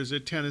when he was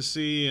at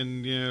Tennessee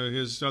and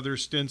his other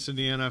stints in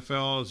the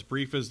NFL, as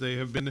brief as they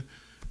have been,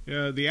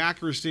 the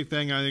accuracy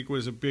thing I think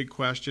was a big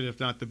question, if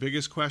not the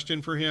biggest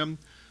question for him.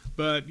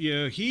 But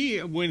he,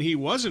 when he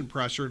wasn't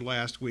pressured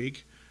last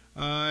week,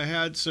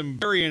 had some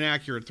very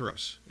inaccurate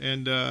throws,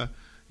 and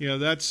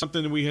that's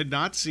something that we had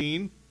not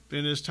seen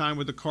in his time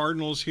with the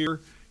Cardinals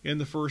here in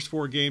the first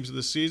 4 games of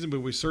the season,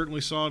 but we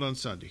certainly saw it on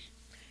Sunday.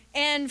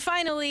 And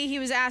finally, he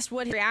was asked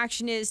what his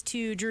reaction is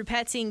to Drew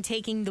Petzing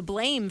taking the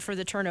blame for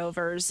the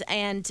turnovers.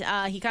 And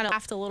he kind of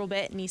laughed a little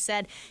bit, and he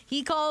said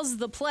he calls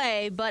the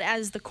play, but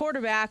as the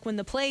quarterback, when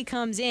the play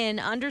comes in,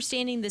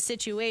 understanding the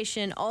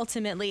situation,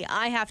 ultimately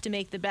I have to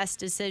make the best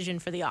decision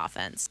for the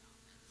offense.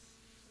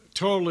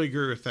 Totally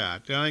agree with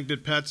that. I think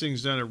that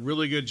Petzing's done a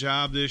really good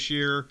job this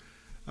year.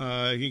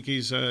 I think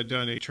he's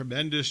done a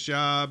tremendous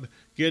job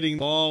getting the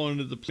ball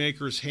into the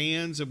playmaker's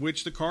hands, of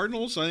which the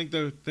Cardinals, I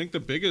think the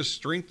biggest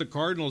strength the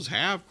Cardinals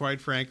have,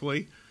 quite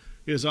frankly,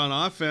 is on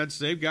offense.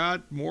 They've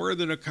got more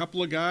than a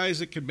couple of guys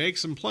that can make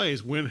some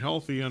plays when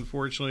healthy,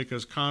 unfortunately,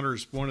 because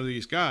Connor's one of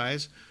these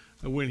guys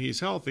when he's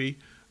healthy.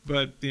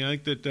 But I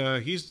think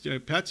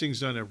that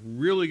Petzing's done a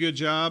really good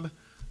job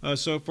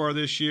so far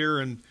this year.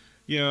 And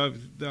I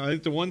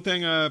think the one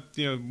thing,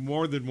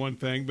 more than one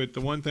thing, but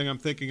the one thing I'm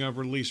thinking of,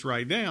 at least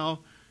right now,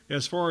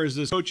 as far as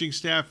this coaching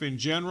staff in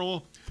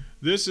general,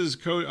 this is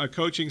a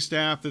coaching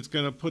staff that's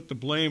going to put the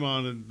blame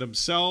on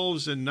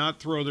themselves and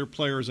not throw their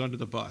players under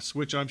the bus,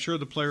 which I'm sure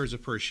the players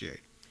appreciate.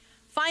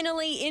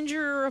 Finally,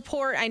 injury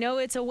report. I know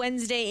it's a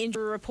Wednesday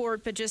injury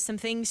report, but just some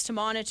things to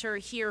monitor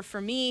here for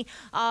me.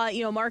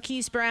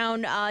 Marquise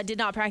Brown did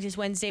not practice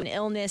Wednesday with an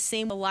illness.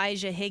 Same with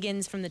Elijah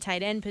Higgins from the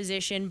tight end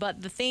position.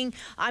 But the thing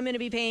I'm going to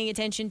be paying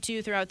attention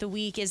to throughout the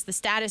week is the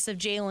status of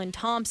Jalen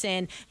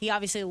Thompson. He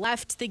obviously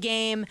left the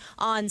game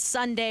on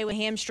Sunday with a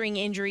hamstring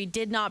injury,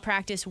 did not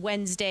practice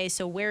Wednesday.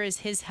 So where is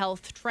his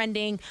health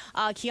trending?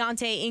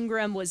 Keontae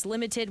Ingram was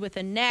limited with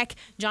a neck.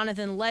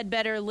 Jonathan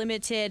Ledbetter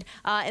limited.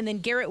 And then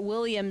Garrett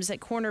Williams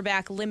at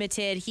cornerback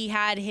limited. He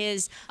had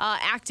his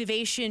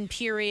activation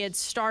period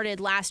started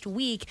last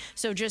week.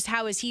 So just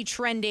how is he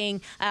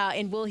trending,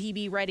 and will he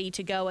be ready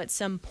to go at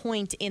some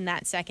point in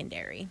that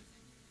secondary?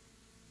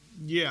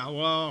 Yeah,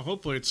 well,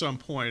 hopefully at some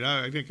point.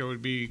 I think it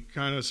would be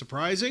kind of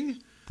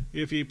surprising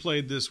if he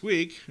played this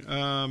week.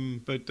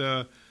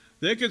 But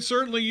they could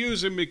certainly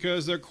use him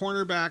because their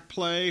cornerback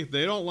play,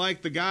 they don't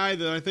like the guy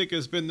that I think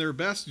has been their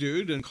best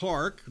dude, and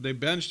Clark. They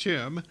benched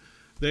him.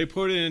 They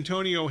put in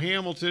Antonio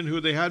Hamilton, who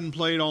they hadn't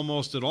played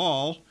almost at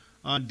all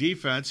on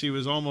defense. He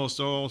was almost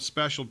all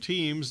special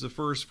teams the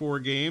first 4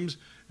 games,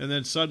 and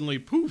then suddenly,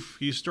 poof,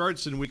 he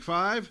starts in week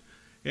 5,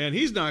 and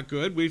he's not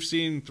good. We've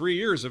seen 3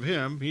 years of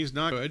him. He's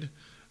not good.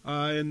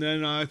 And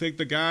then I think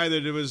the guy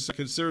that it was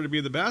considered to be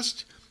the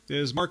best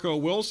is Marco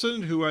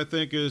Wilson, who I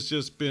think has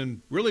just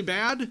been really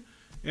bad,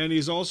 and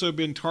he's also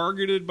been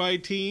targeted by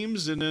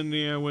teams. And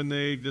then when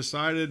they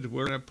decided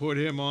we're going to put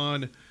him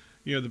on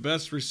the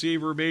best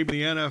receiver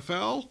maybe in the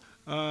NFL,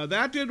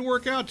 that didn't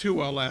work out too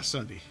well last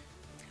Sunday.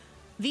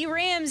 The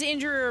Rams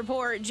injury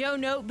report. Joe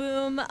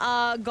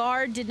Noteboom,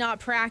 guard, did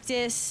not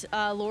practice.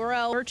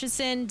 Laurel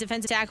Murchison,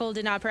 defensive tackle,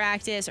 did not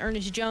practice.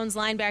 Ernest Jones,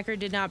 linebacker,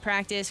 did not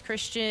practice.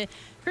 Christian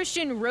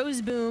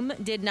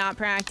Roseboom did not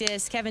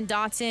practice. Kevin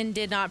Dotson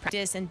did not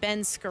practice. And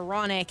Ben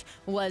Skoranek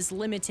was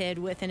limited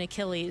with an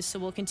Achilles. So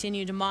we'll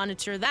continue to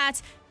monitor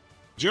that.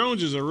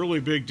 Jones is a really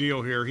big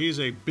deal here. He's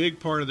a big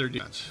part of their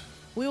defense.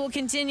 We will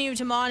continue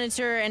to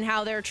monitor and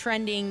how they're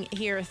trending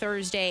here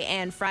Thursday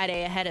and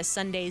Friday ahead of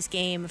Sunday's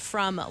game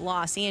from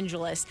Los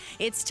Angeles.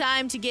 It's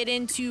time to get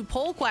into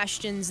poll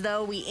questions,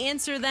 though. We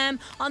answer them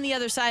on the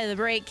other side of the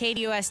break,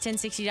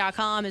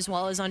 KDUS1060.com, as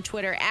well as on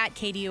Twitter at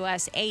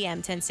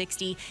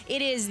KDUSAM1060.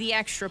 It is The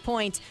Extra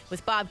Point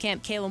with Bob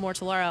Kemp, Kayla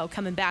Mortellaro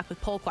coming back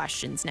with poll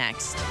questions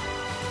next.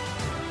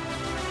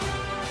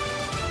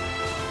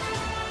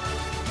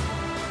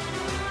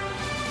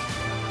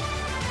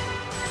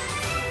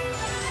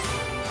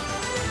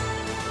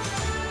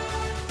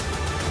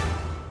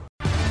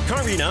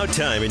 'Carving out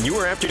time in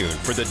your afternoon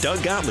for the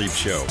Doug Gottlieb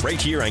Show right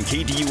here on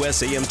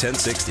KDUS AM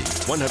 1060,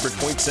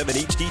 100.7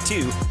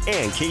 HD2,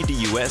 and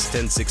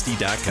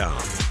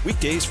KDUS1060.com.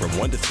 Weekdays from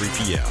 1 to 3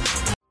 p.m.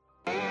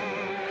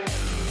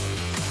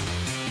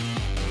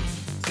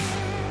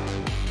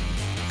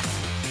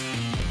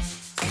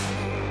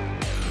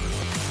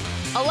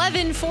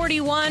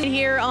 11:41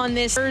 here on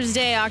this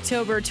Thursday,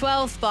 October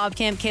 12th. Bob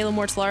Kemp, Kayla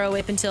Mortellaro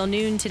up until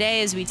noon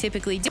today, as we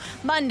typically do.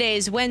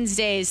 Mondays,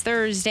 Wednesdays,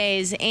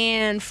 Thursdays,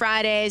 and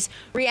Fridays.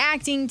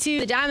 Reacting to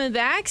the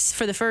Diamondbacks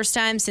for the first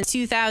time since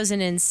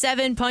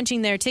 2007,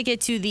 punching their ticket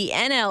to the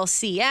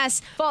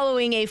NLCS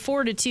following a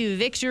 4-2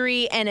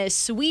 victory and a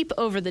sweep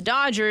over the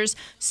Dodgers.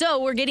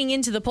 So we're getting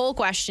into the poll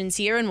questions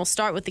here, and we'll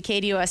start with the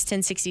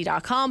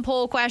KDUS1060.com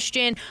poll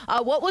question.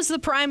 What was the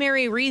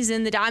primary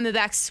reason the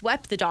Diamondbacks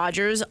swept the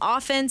Dodgers,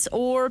 offense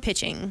or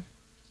pitching?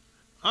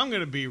 I'm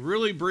going to be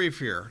really brief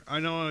here. I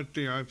know,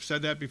 I've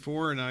said that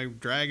before and I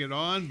drag it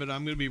on, but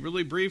I'm going to be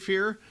really brief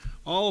here.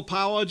 All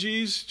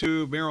apologies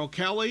to Merrill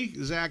Kelly,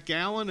 Zach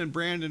Gallen, and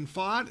Brandon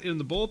Pfaadt in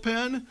the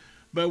bullpen.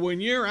 But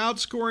when you're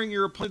outscoring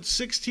your opponent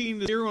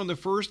 16-0 in the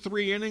first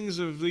 3 innings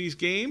of these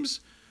games,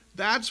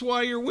 that's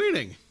why you're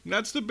winning.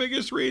 That's the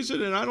biggest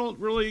reason, and I don't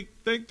really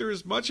think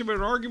there's much of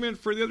an argument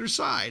for the other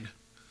side.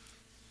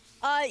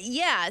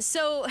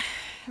 So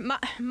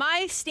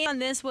my stand on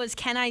this was,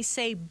 can I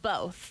say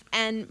both?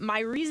 And my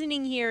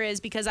reasoning here is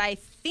because I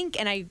think,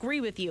 and I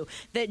agree with you,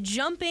 that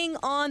jumping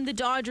on the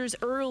Dodgers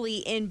early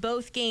in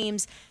both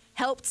games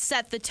helped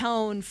set the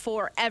tone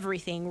for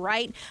everything,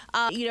 right?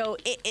 We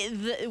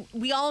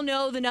all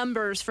know the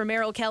numbers for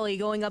Merrill Kelly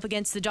going up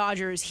against the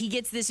Dodgers. He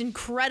gets this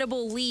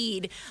incredible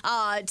lead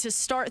to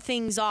start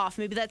things off.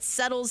 Maybe that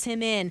settles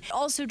him in. It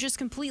also just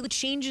completely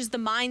changes the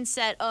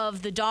mindset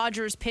of the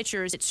Dodgers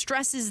pitchers. It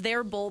stresses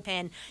their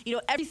bullpen.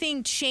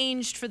 Everything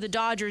changed for the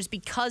Dodgers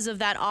because of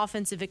that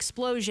offensive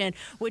explosion,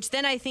 which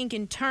then I think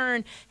in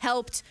turn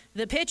helped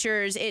the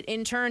pitchers. It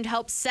in turn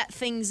helped set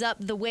things up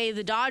the way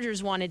the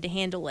Dodgers wanted to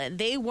handle it.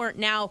 They weren't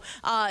now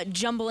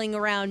jumbling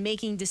around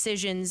making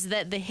decisions.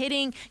 That the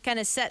hitting kind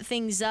of set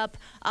things up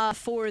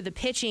for the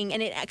pitching,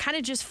 and it kind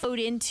of just flowed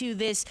into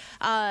this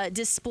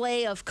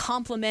display of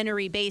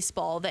complementary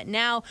baseball that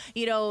now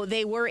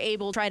they were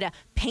able to try to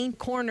paint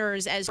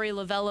corners, as Ray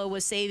Lavello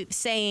was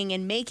saying,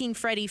 and making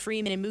Freddie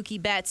Freeman and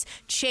Mookie Betts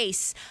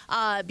chase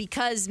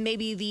because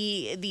maybe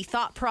the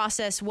thought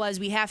process was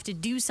we have to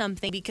do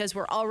something because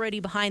we're already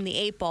behind the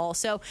 8 ball.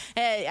 So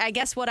I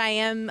guess what I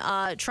am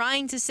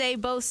trying to say,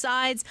 both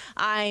sides,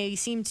 I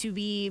seem to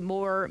be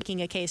more making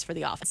a case for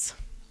the offense.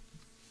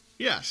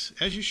 Yes,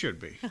 as you should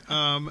be.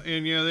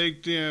 When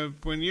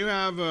you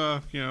have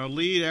a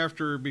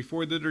lead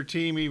before the other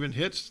team even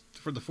hits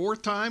for the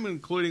 4th time,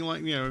 including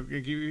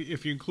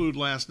if you include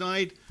last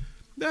night,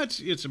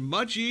 it's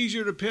much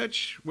easier to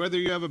pitch whether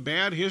you have a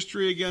bad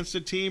history against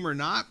a team or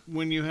not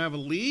when you have a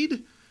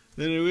lead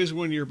than it is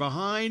when you're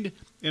behind.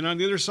 And on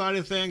the other side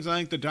of things, I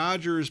think the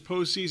Dodgers'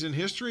 postseason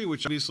history,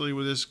 which obviously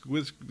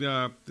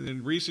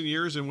in recent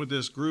years and with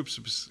this group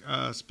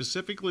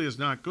specifically is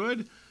not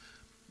good.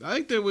 I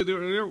think that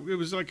it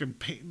was like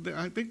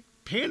I think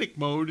panic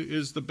mode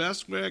is the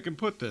best way I can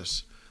put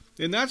this,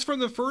 and that's from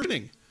the first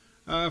inning,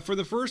 for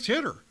the first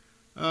hitter.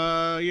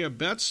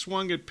 Betts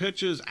swung at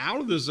pitches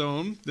out of the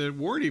zone that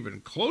weren't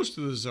even close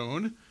to the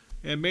zone,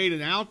 and made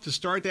an out to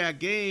start that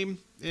game.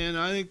 And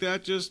I think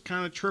that just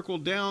kind of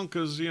trickled down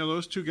because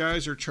those two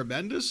guys are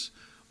tremendous,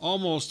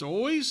 almost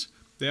always.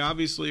 They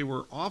obviously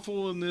were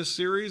awful in this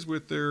series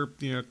with their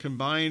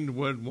combined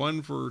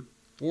 1 for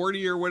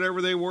 40 or whatever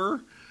they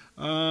were.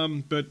 I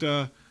think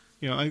that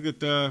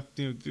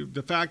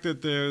the fact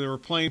that they were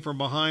playing from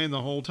behind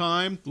the whole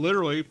time,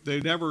 literally, the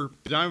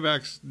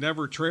Diamondbacks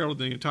never trailed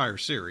the entire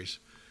series.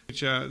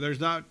 Which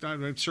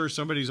I'm sure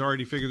somebody's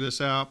already figured this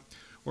out,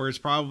 or it's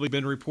probably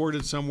been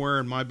reported somewhere,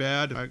 and my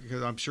bad,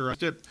 because I'm sure I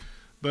did.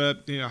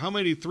 But how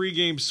many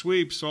 3-game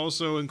sweeps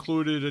also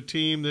included a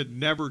team that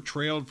never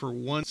trailed for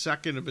 1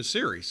 second of a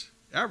series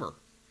ever?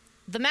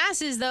 The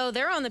masses, though,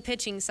 they're on the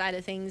pitching side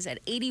of things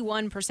at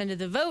 81% of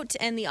the vote,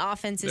 and the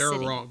offense is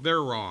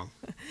They're wrong.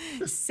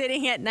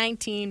 sitting at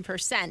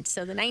 19%.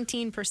 So the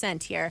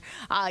 19% here,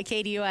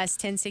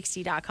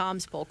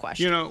 KDUS1060.com's poll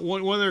question.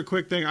 One other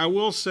quick thing. I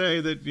will say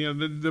that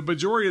the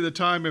majority of the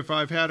time, if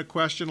I've had a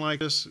question like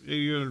this,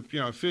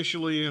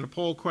 officially in a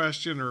poll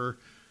question or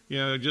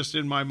just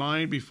in my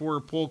mind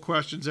before poll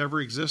questions ever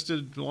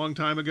existed a long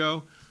time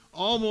ago,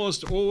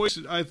 almost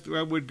always I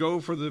would go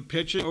for the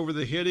pitching over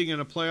the hitting in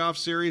a playoff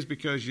series,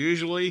 because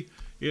usually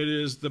it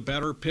is the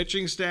better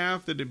pitching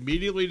staff that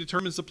immediately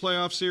determines the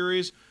playoff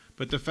series.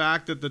 But the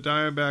fact that the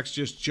Diamondbacks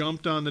just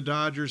jumped on the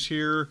Dodgers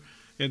here,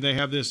 and they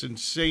have this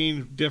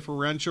insane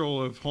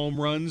differential of home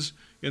runs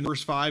in the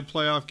first 5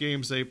 playoff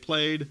games they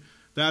played,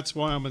 that's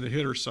why I'm on the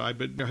hitter side.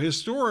 But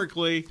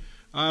historically,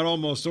 I'd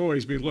almost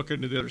always be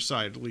looking to the other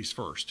side at least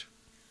first.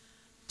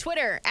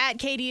 Twitter at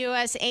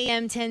KDUS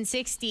AM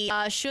 1060.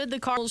 Should the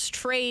Cardinals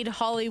trade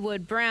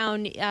Hollywood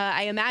Brown?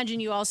 I imagine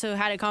you also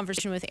had a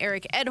conversation with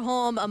Eric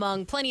Edholm,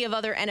 among plenty of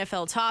other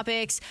NFL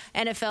topics.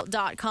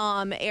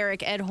 NFL.com,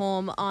 Eric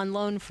Edholm on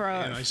loan for.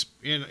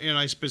 And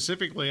I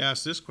specifically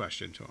asked this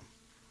question to him.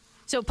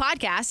 So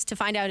podcast to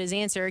find out his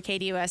answer,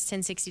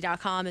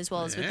 KDUS1060.com, as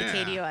well as with the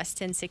KDUS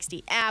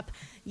 1060 app.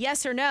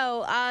 Yes or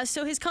no?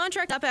 So his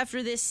contract up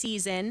after this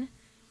season.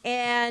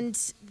 And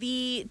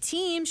the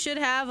team should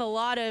have a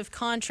lot of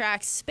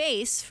contract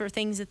space for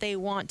things that they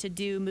want to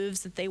do,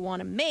 moves that they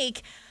want to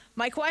make.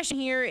 My question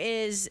here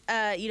is,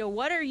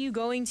 what are you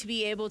going to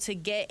be able to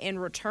get in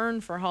return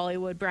for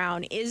Hollywood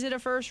Brown? Is it a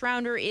first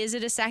rounder? Is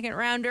it a second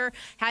rounder?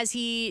 Has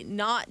he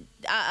not,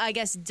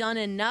 done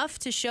enough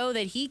to show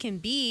that he can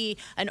be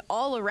an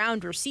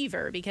all-around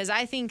receiver? Because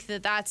I think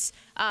that's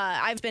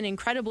I've been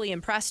incredibly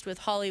impressed with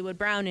Hollywood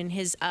Brown and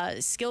his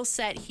skill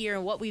set here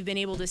and what we've been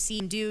able to see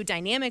him do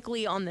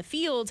dynamically on the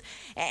field.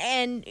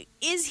 And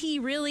is he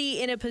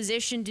really in a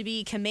position to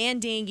be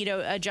commanding,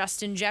 a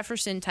Justin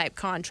Jefferson type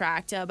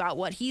contract about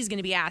what he's going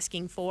to be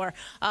asking for,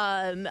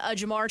 a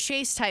Jamar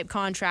Chase type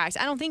contract?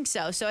 I don't think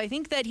so. So I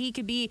think that he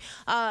could be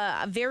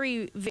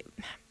very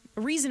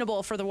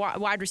reasonable for the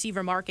wide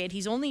receiver market.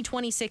 He's only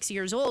 26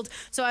 years old,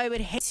 so I would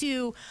hate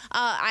to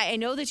I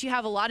know that you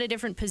have a lot of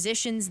different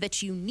positions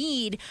that you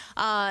need,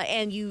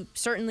 and you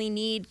certainly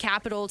need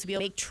capital to be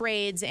able to make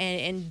trades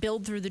and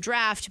build through the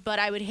draft, but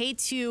I would hate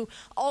to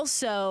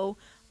also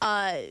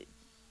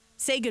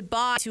say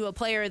goodbye to a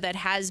player that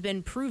has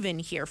been proven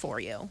here for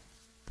you.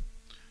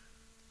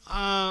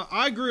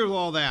 I agree with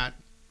all that.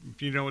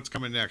 You know what's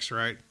coming next,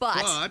 right?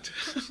 But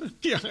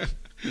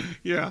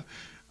yeah.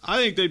 I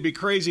think they'd be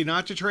crazy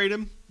not to trade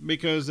him,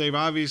 because they've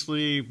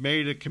obviously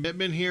made a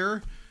commitment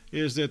here,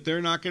 is that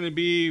they're not going to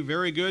be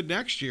very good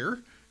next year,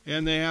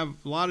 and they have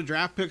a lot of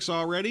draft picks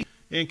already.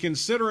 And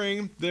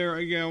considering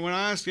when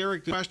I asked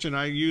Eric the question,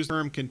 I used the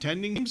term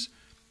contending teams,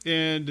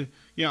 and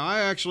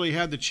I actually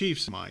had the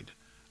Chiefs in mind.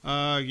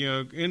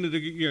 Into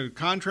the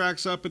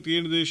contracts up at the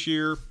end of this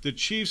year, the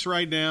Chiefs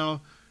right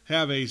now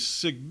have a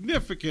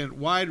significant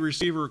wide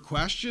receiver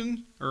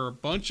question, or a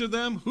bunch of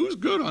them. Who's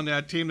good on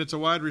that team that's a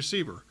wide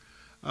receiver?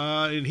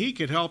 And he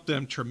could help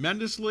them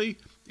tremendously.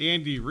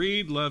 Andy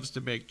Reid loves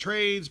to make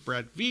trades.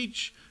 Brett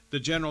Veach, the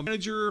general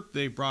manager,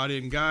 they brought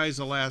in guys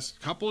the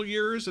last couple of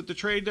years at the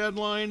trade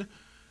deadline.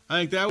 I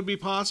think that would be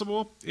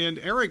possible. And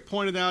Eric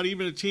pointed out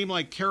even a team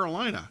like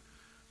Carolina.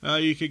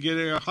 You could get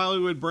a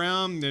Hollywood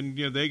Brown, and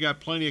they got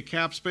plenty of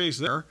cap space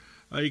there.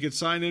 You could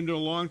sign him to a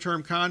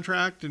long-term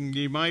contract, and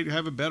you might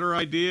have a better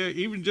idea,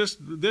 even just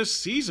this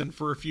season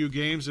for a few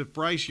games, if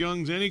Bryce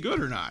Young's any good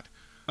or not.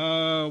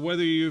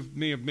 Whether you've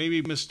maybe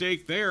a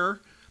mistake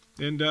there,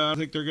 and I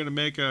think they're going to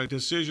make a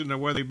decision on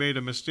whether they made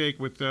a mistake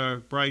with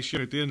Bryce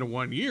Young at the end of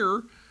 1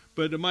 year,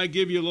 but it might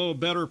give you a little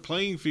better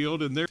playing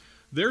field. And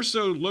they're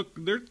so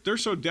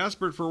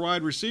desperate for a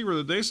wide receiver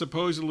that they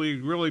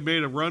supposedly really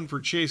made a run for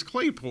Chase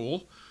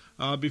Claypool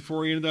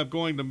before he ended up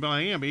going to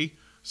Miami.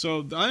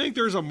 So I think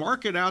there's a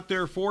market out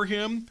there for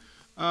him.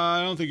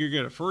 I don't think you're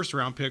getting a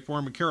first-round pick for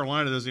him. And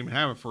Carolina doesn't even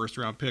have a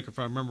first-round pick, if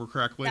I remember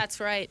correctly. That's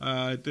right.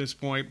 At this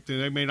point,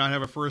 they may not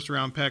have a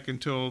first-round pick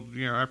until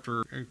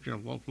after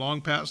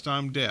long past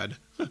I'm dead.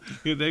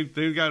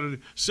 They've got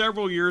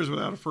several years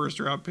without a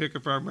first-round pick,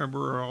 if I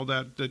remember all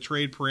that, the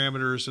trade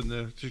parameters and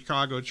the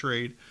Chicago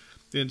trade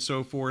and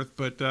so forth.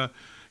 But the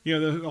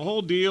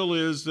whole deal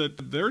is that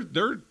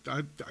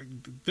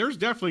there's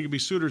definitely gonna be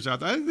suitors out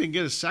there. I think they can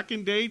get a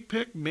second-day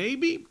pick,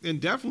 maybe, and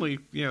definitely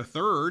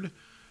third.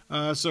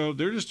 So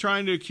they're just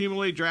trying to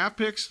accumulate draft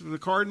picks. The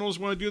Cardinals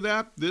want to do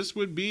that. This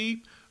would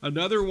be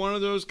another one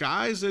of those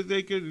guys that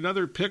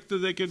another pick that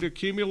they could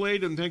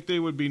accumulate, and think they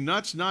would be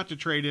nuts not to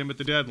trade him at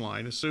the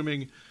deadline,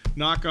 assuming,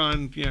 knock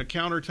on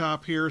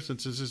countertop here,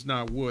 since this is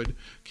not wood,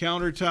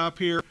 countertop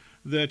here,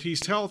 that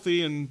he's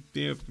healthy, and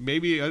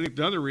maybe I think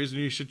the other reason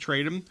you should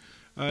trade him.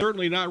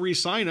 Certainly not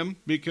re-sign him,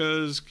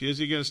 because is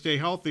he going to stay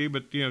healthy?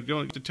 But don't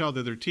have to tell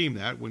the other team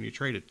that when you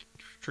trade it,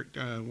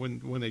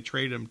 when they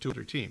trade him to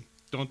their team.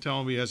 Don't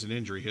tell him he has an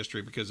injury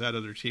history, because that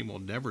other team will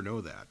never know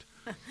that.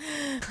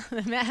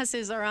 The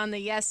masses are on the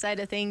yes side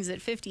of things at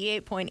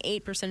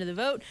 58.8% of the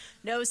vote.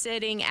 No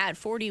sitting at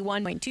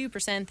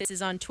 41.2%. This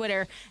is on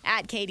Twitter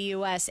at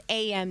KDUS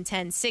AM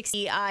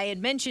 1060. I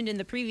had mentioned in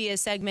the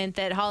previous segment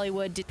that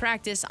Hollywood did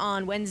practice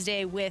on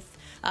Wednesday with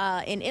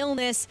an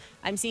illness.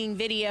 I'm seeing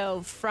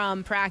video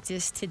from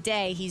practice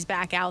today. He's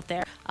back out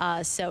there.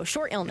 So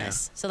short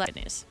illness. Yeah. So that's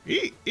good news.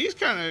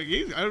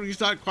 He's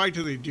not quite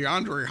to the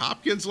DeAndre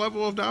Hopkins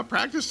level of not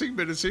practicing,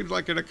 but it seems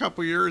like in a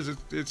couple years,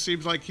 it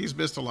seems like he's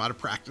missed a lot of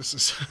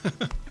practices.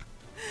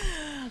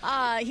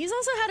 He's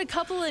also had a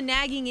couple of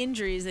nagging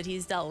injuries that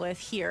he's dealt with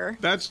here.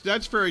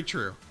 That's very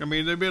true. I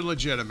mean, they've been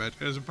legitimate,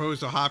 as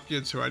opposed to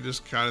Hopkins, who I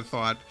just kind of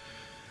thought,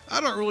 I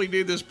don't really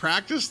need this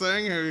practice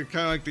thing. Kind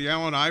of like the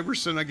Allen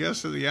Iverson, I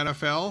guess, of the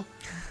NFL.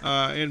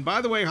 And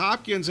by the way,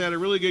 Hopkins had a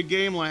really good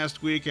game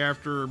last week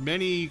after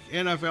many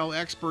NFL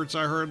experts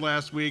I heard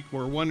last week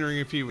were wondering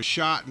if he was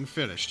shot and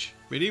finished.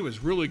 I mean, he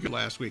was really good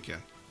last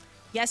weekend.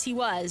 Yes, he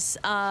was.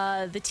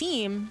 The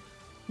team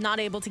not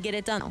able to get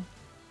it done.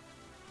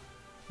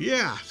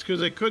 Yeah, it's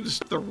because they couldn't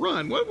stop the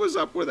run. What was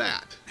up with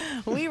that?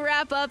 We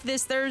wrap up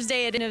this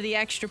Thursday at the end of the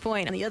Extra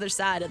Point on the other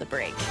side of the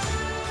break.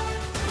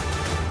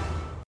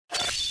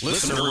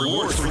 Listener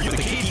rewards for you, the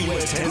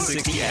KDUS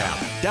 1060 app.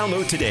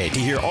 Download today to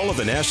hear all of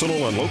the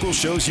national and local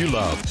shows you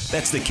love.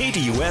 That's the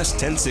KDUS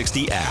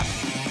 1060 app.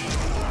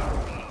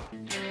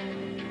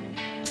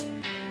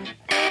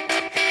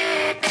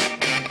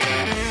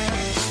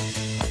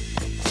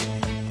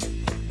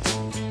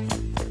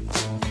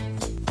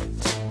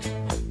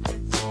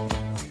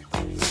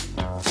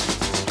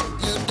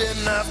 You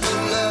didn't have to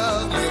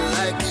love me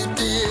like you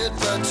did,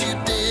 but you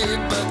did,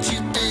 but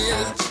you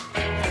did.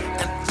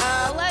 And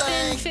I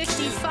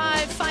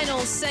 11:55, final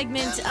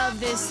segment of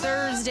this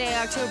Thursday,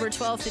 October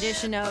 12th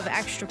edition of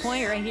Extra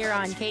Point, right here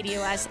on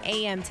KDUS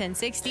AM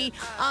 1060,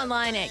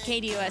 online at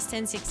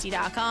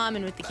KDUS1060.com,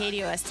 and with the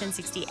KDUS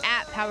 1060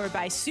 app powered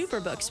by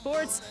Superbook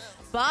Sports.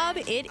 Bob,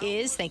 it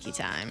is thank you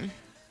time.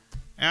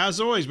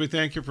 As always, we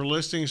thank you for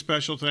listening.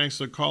 Special thanks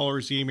to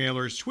callers,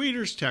 emailers,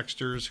 tweeters,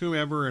 texters,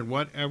 whomever, and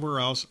whatever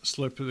else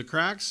slipped through the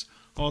cracks.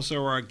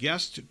 Also, our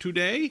guest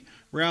today,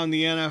 Around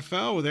the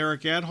NFL with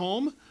Eric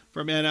Edholm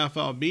from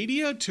NFL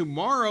Media.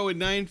 Tomorrow at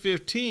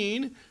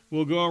 9:15,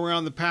 we'll go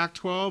around the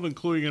Pac-12,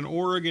 including an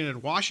Oregon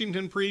and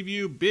Washington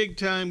preview.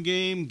 Big-time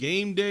game.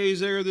 Game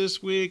days there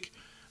this week.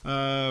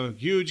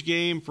 Huge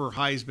game for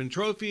Heisman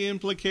Trophy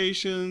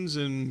implications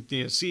and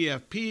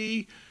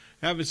CFP.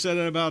 Haven't said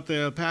it about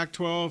the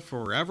Pac-12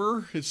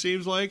 forever, it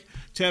seems like.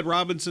 Ted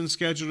Robinson's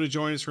scheduled to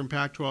join us from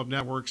Pac-12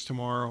 Networks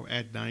tomorrow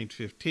at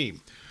 9:15.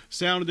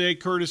 Sound today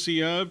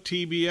courtesy of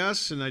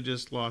TBS, and I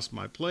just lost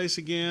my place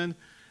again.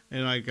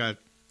 And I got,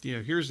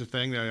 here's the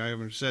thing that I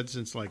haven't said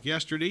since like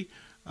yesterday,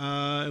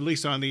 at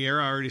least on the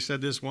air. I already said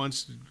this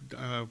once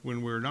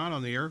when we were not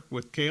on the air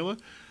with Kayla.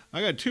 I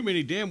got too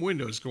many damn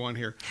windows going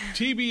here.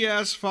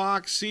 TBS,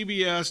 Fox,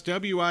 CBS,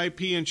 WIP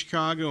in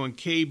Chicago, and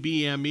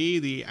KBME,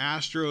 the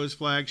Astros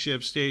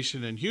flagship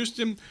station in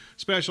Houston.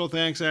 Special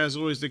thanks, as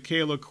always, to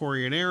Kayla,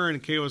 Corey, and Aaron.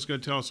 And Kayla's going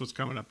to tell us what's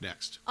coming up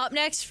next. Up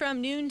next from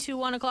noon to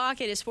 1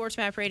 o'clock, it is Sports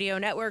Map Radio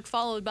Network,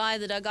 followed by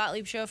the Doug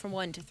Gottlieb Show from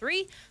 1 to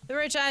 3, the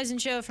Rich Eisen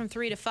Show from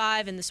 3 to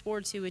 5, and the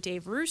Sports 2 with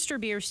Dave Rooster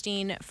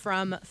Bierstein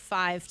from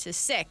 5 to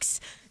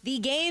 6. The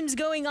games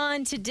going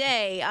on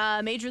today,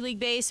 Major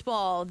League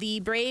Baseball, the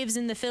Braves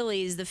and the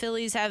Phillies. The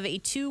Phillies have a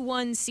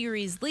 2-1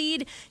 series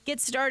lead.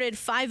 Gets started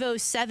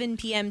 5:07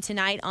 p.m.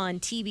 tonight on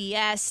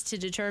TBS to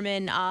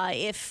determine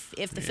if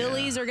the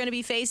Phillies are going to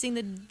be facing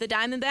the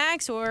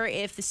Diamondbacks or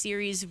if the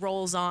series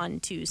rolls on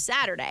to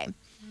Saturday.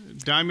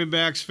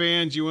 Diamondbacks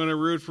fans, you want to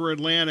root for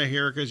Atlanta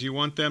here because you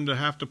want them to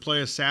have to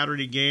play a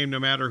Saturday game no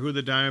matter who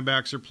the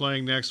Diamondbacks are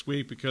playing next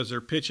week, because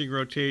their pitching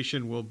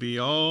rotation will be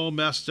all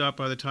messed up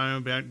by the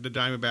time the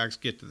Diamondbacks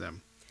get to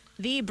them.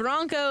 The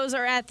Broncos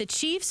are at the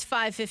Chiefs,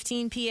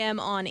 5:15 p.m.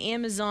 on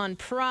Amazon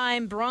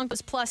Prime.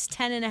 Broncos plus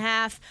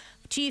 10.5.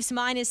 Chiefs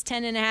minus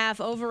 10.5,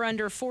 over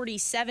under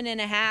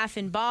 47.5.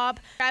 And Bob,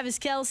 Travis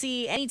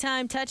Kelce,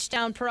 anytime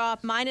touchdown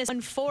prop, minus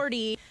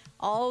 140.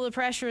 All the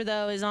pressure,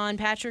 though, is on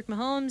Patrick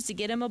Mahomes to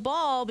get him a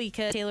ball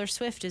because Taylor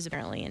Swift is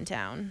apparently in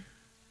town.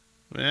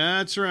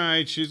 That's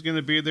right. She's going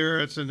to be there.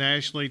 It's a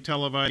nationally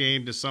televised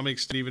game to some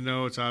extent, even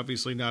though it's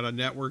obviously not on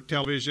network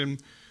television.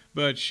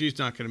 But she's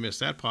not going to miss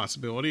that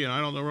possibility. And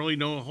I don't really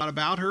know a lot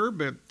about her,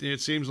 but it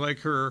seems like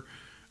her,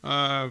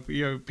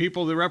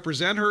 people that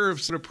represent her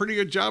have done a pretty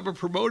good job of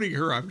promoting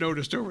her, I've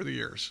noticed over the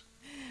years.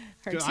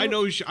 I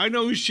know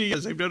who she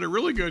is. They've done a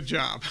really good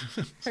job.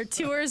 Her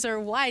tours are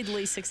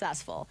widely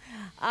successful.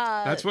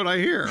 That's what I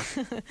hear.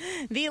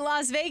 The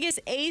Las Vegas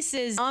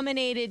Aces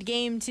dominated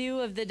Game 2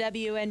 of the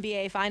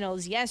WNBA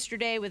Finals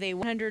yesterday with a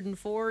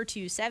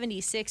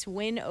 104-76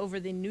 win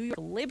over the New York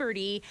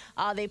Liberty.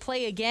 They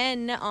play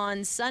again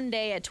on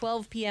Sunday at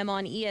 12 p.m.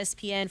 on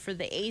ESPN for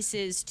the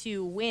Aces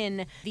to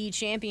win the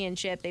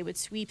championship. They would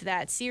sweep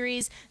that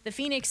series. The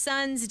Phoenix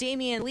Suns,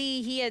 Damian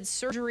Lee, he had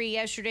surgery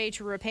yesterday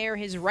to repair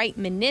his right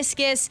meniscus.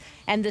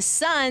 And the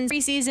Suns,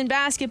 preseason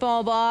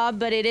basketball, Bob,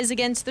 but it is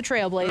against the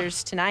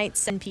Trailblazers tonight,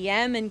 7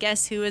 p.m. And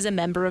guess who is a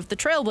member of the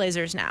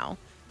Trailblazers now?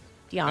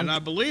 And I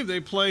believe they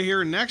play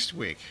here next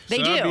week. They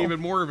do. That'd be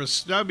even more of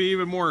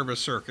a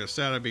circus.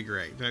 That'd be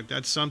great.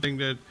 That's something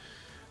that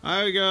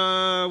I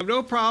have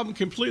no problem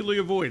completely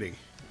avoiding.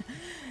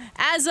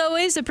 As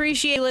always,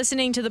 appreciate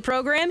listening to the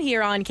program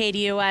here on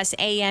KDUS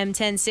AM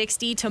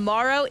 1060.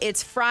 Tomorrow,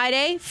 it's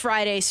Friday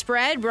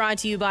Spread, brought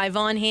to you by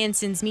Von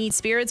Hansen's Mead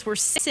Spirits. We're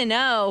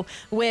 6-0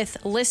 with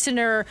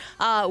listener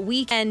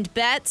weekend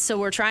bets, so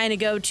we're trying to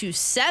go to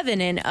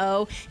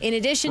 7-0. In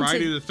addition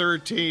Friday the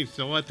 13th,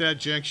 don't let that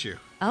jinx you.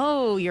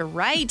 Oh, you're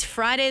right.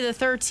 Friday the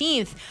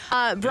 13th.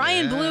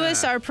 Brian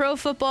Blewis, our Pro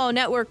Football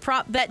Network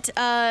prop bet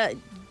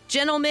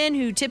gentleman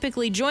who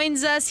typically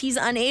joins us, he's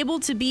unable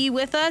to be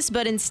with us,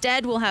 but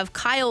instead we'll have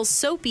Kyle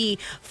Soapy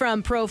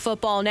from Pro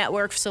Football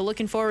Network. So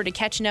looking forward to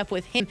catching up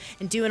with him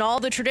and doing all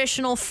the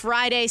traditional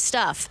Friday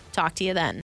stuff. Talk to you then.